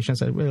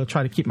expectations. I really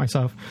try to keep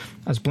myself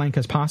as blank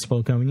as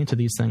possible going into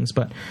these things,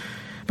 but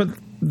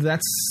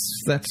that's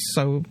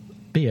so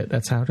be it.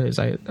 That's how it is.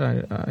 I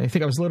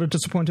think I was a little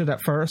disappointed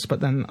at first,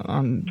 but then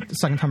on the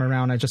second time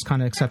around, I just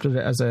kind of accepted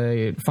it as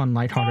a fun,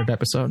 lighthearted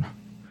episode.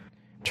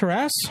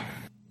 Taras?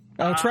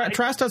 Oh,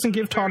 Taras doesn't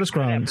give TARDIS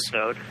groans.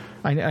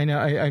 I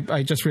know.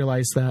 I just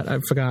realized that. I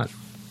forgot.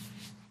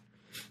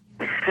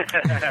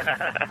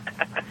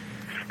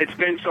 It's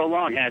been so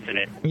long, hasn't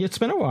it? It's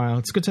been a while.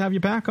 It's good to have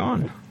you back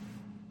on.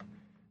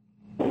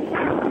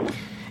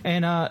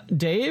 And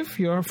Dave,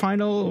 your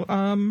final.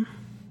 Well,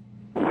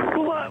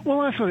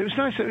 I thought it was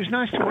nice. It was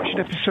nice to watch an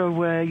episode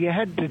where your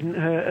head didn't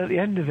hurt at the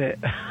end of it.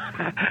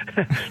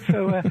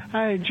 So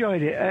I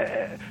enjoyed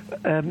it.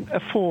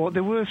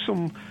 There were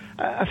some.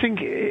 I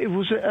think it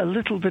was a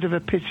little bit of a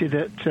pity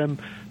that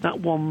that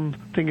one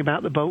thing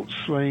about the boat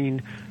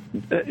swaying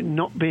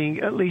not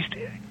being, at least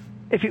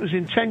if it was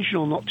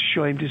intentional not to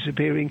show him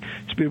disappearing,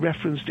 to be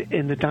referenced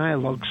in the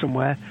dialogue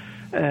somewhere.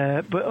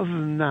 But other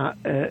than that,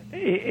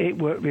 it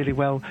worked really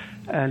well.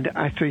 And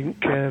I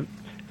think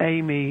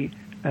Amy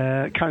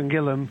Karen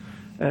Gillan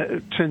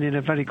turned in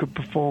a very good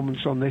performance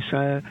on this.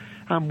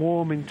 I'm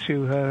warming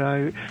to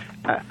her.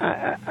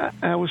 I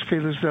always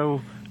feel as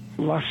though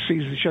last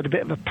season she had a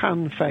bit of a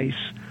pan face,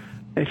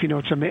 if you know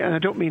what I mean. And I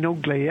don't mean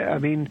ugly. I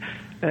mean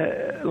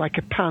like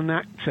a pan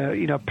actor,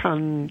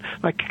 pan,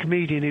 like a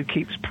comedian who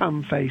keeps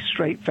pan face,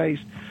 straight face.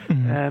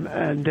 Mm-hmm.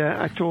 And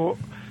I thought,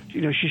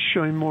 she's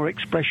showing more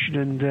expression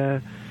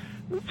and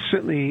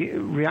certainly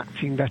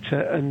reacting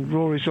better. And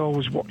Rory's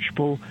always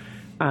watchable.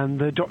 And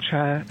the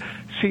Doctor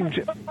seemed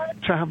to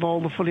have all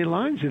the funny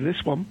lines in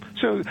this one.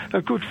 So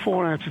a good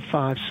 4 out of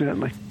 5,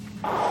 certainly.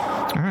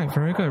 All right,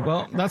 very good.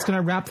 Well, that's going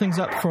to wrap things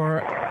up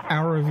for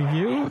our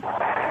review.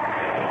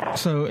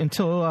 So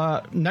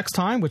until next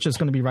time, which is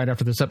going to be right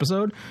after this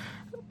episode,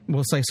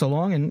 we'll say so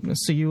long and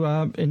see you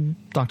in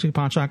Doctor Who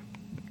Podshock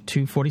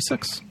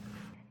 246.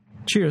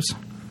 Cheers.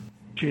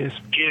 Cheers.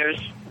 Cheers.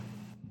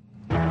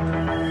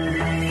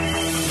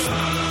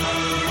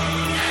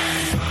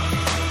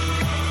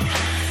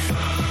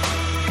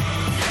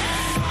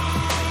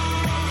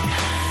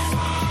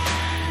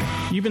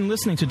 You've been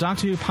listening to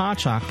Doctor Who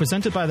Podshock,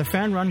 presented by the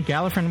fan-run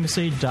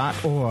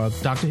GallifreyAnimacy.org.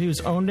 Doctor Who is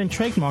owned and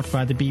trademarked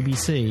by the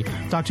BBC.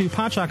 Doctor Who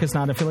Podshock is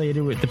not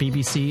affiliated with the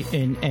BBC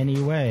in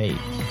any way.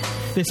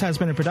 This has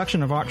been a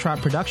production of Art Trap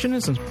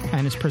Productions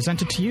and is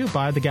presented to you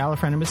by the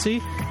Gallifrey Animacy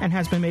and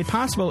has been made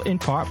possible in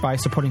part by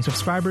supporting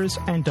subscribers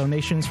and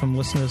donations from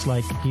listeners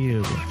like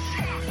you.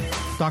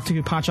 Doctor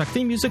Who Podshock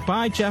theme music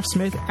by Jeff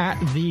Smith at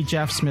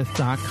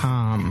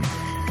thejeffsmith.com.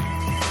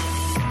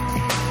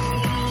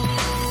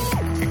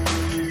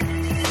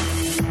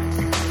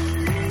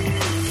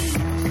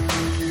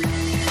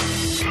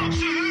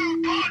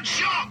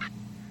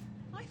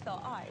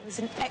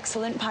 An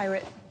excellent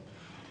pirate.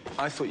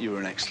 I thought you were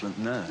an excellent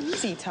nurse.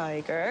 Easy,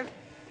 Tiger.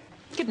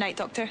 Good night,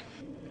 Doctor.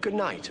 Good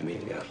night,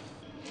 Amelia.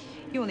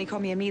 You only call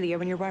me Amelia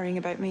when you're worrying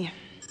about me.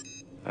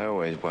 I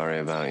always worry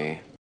about you.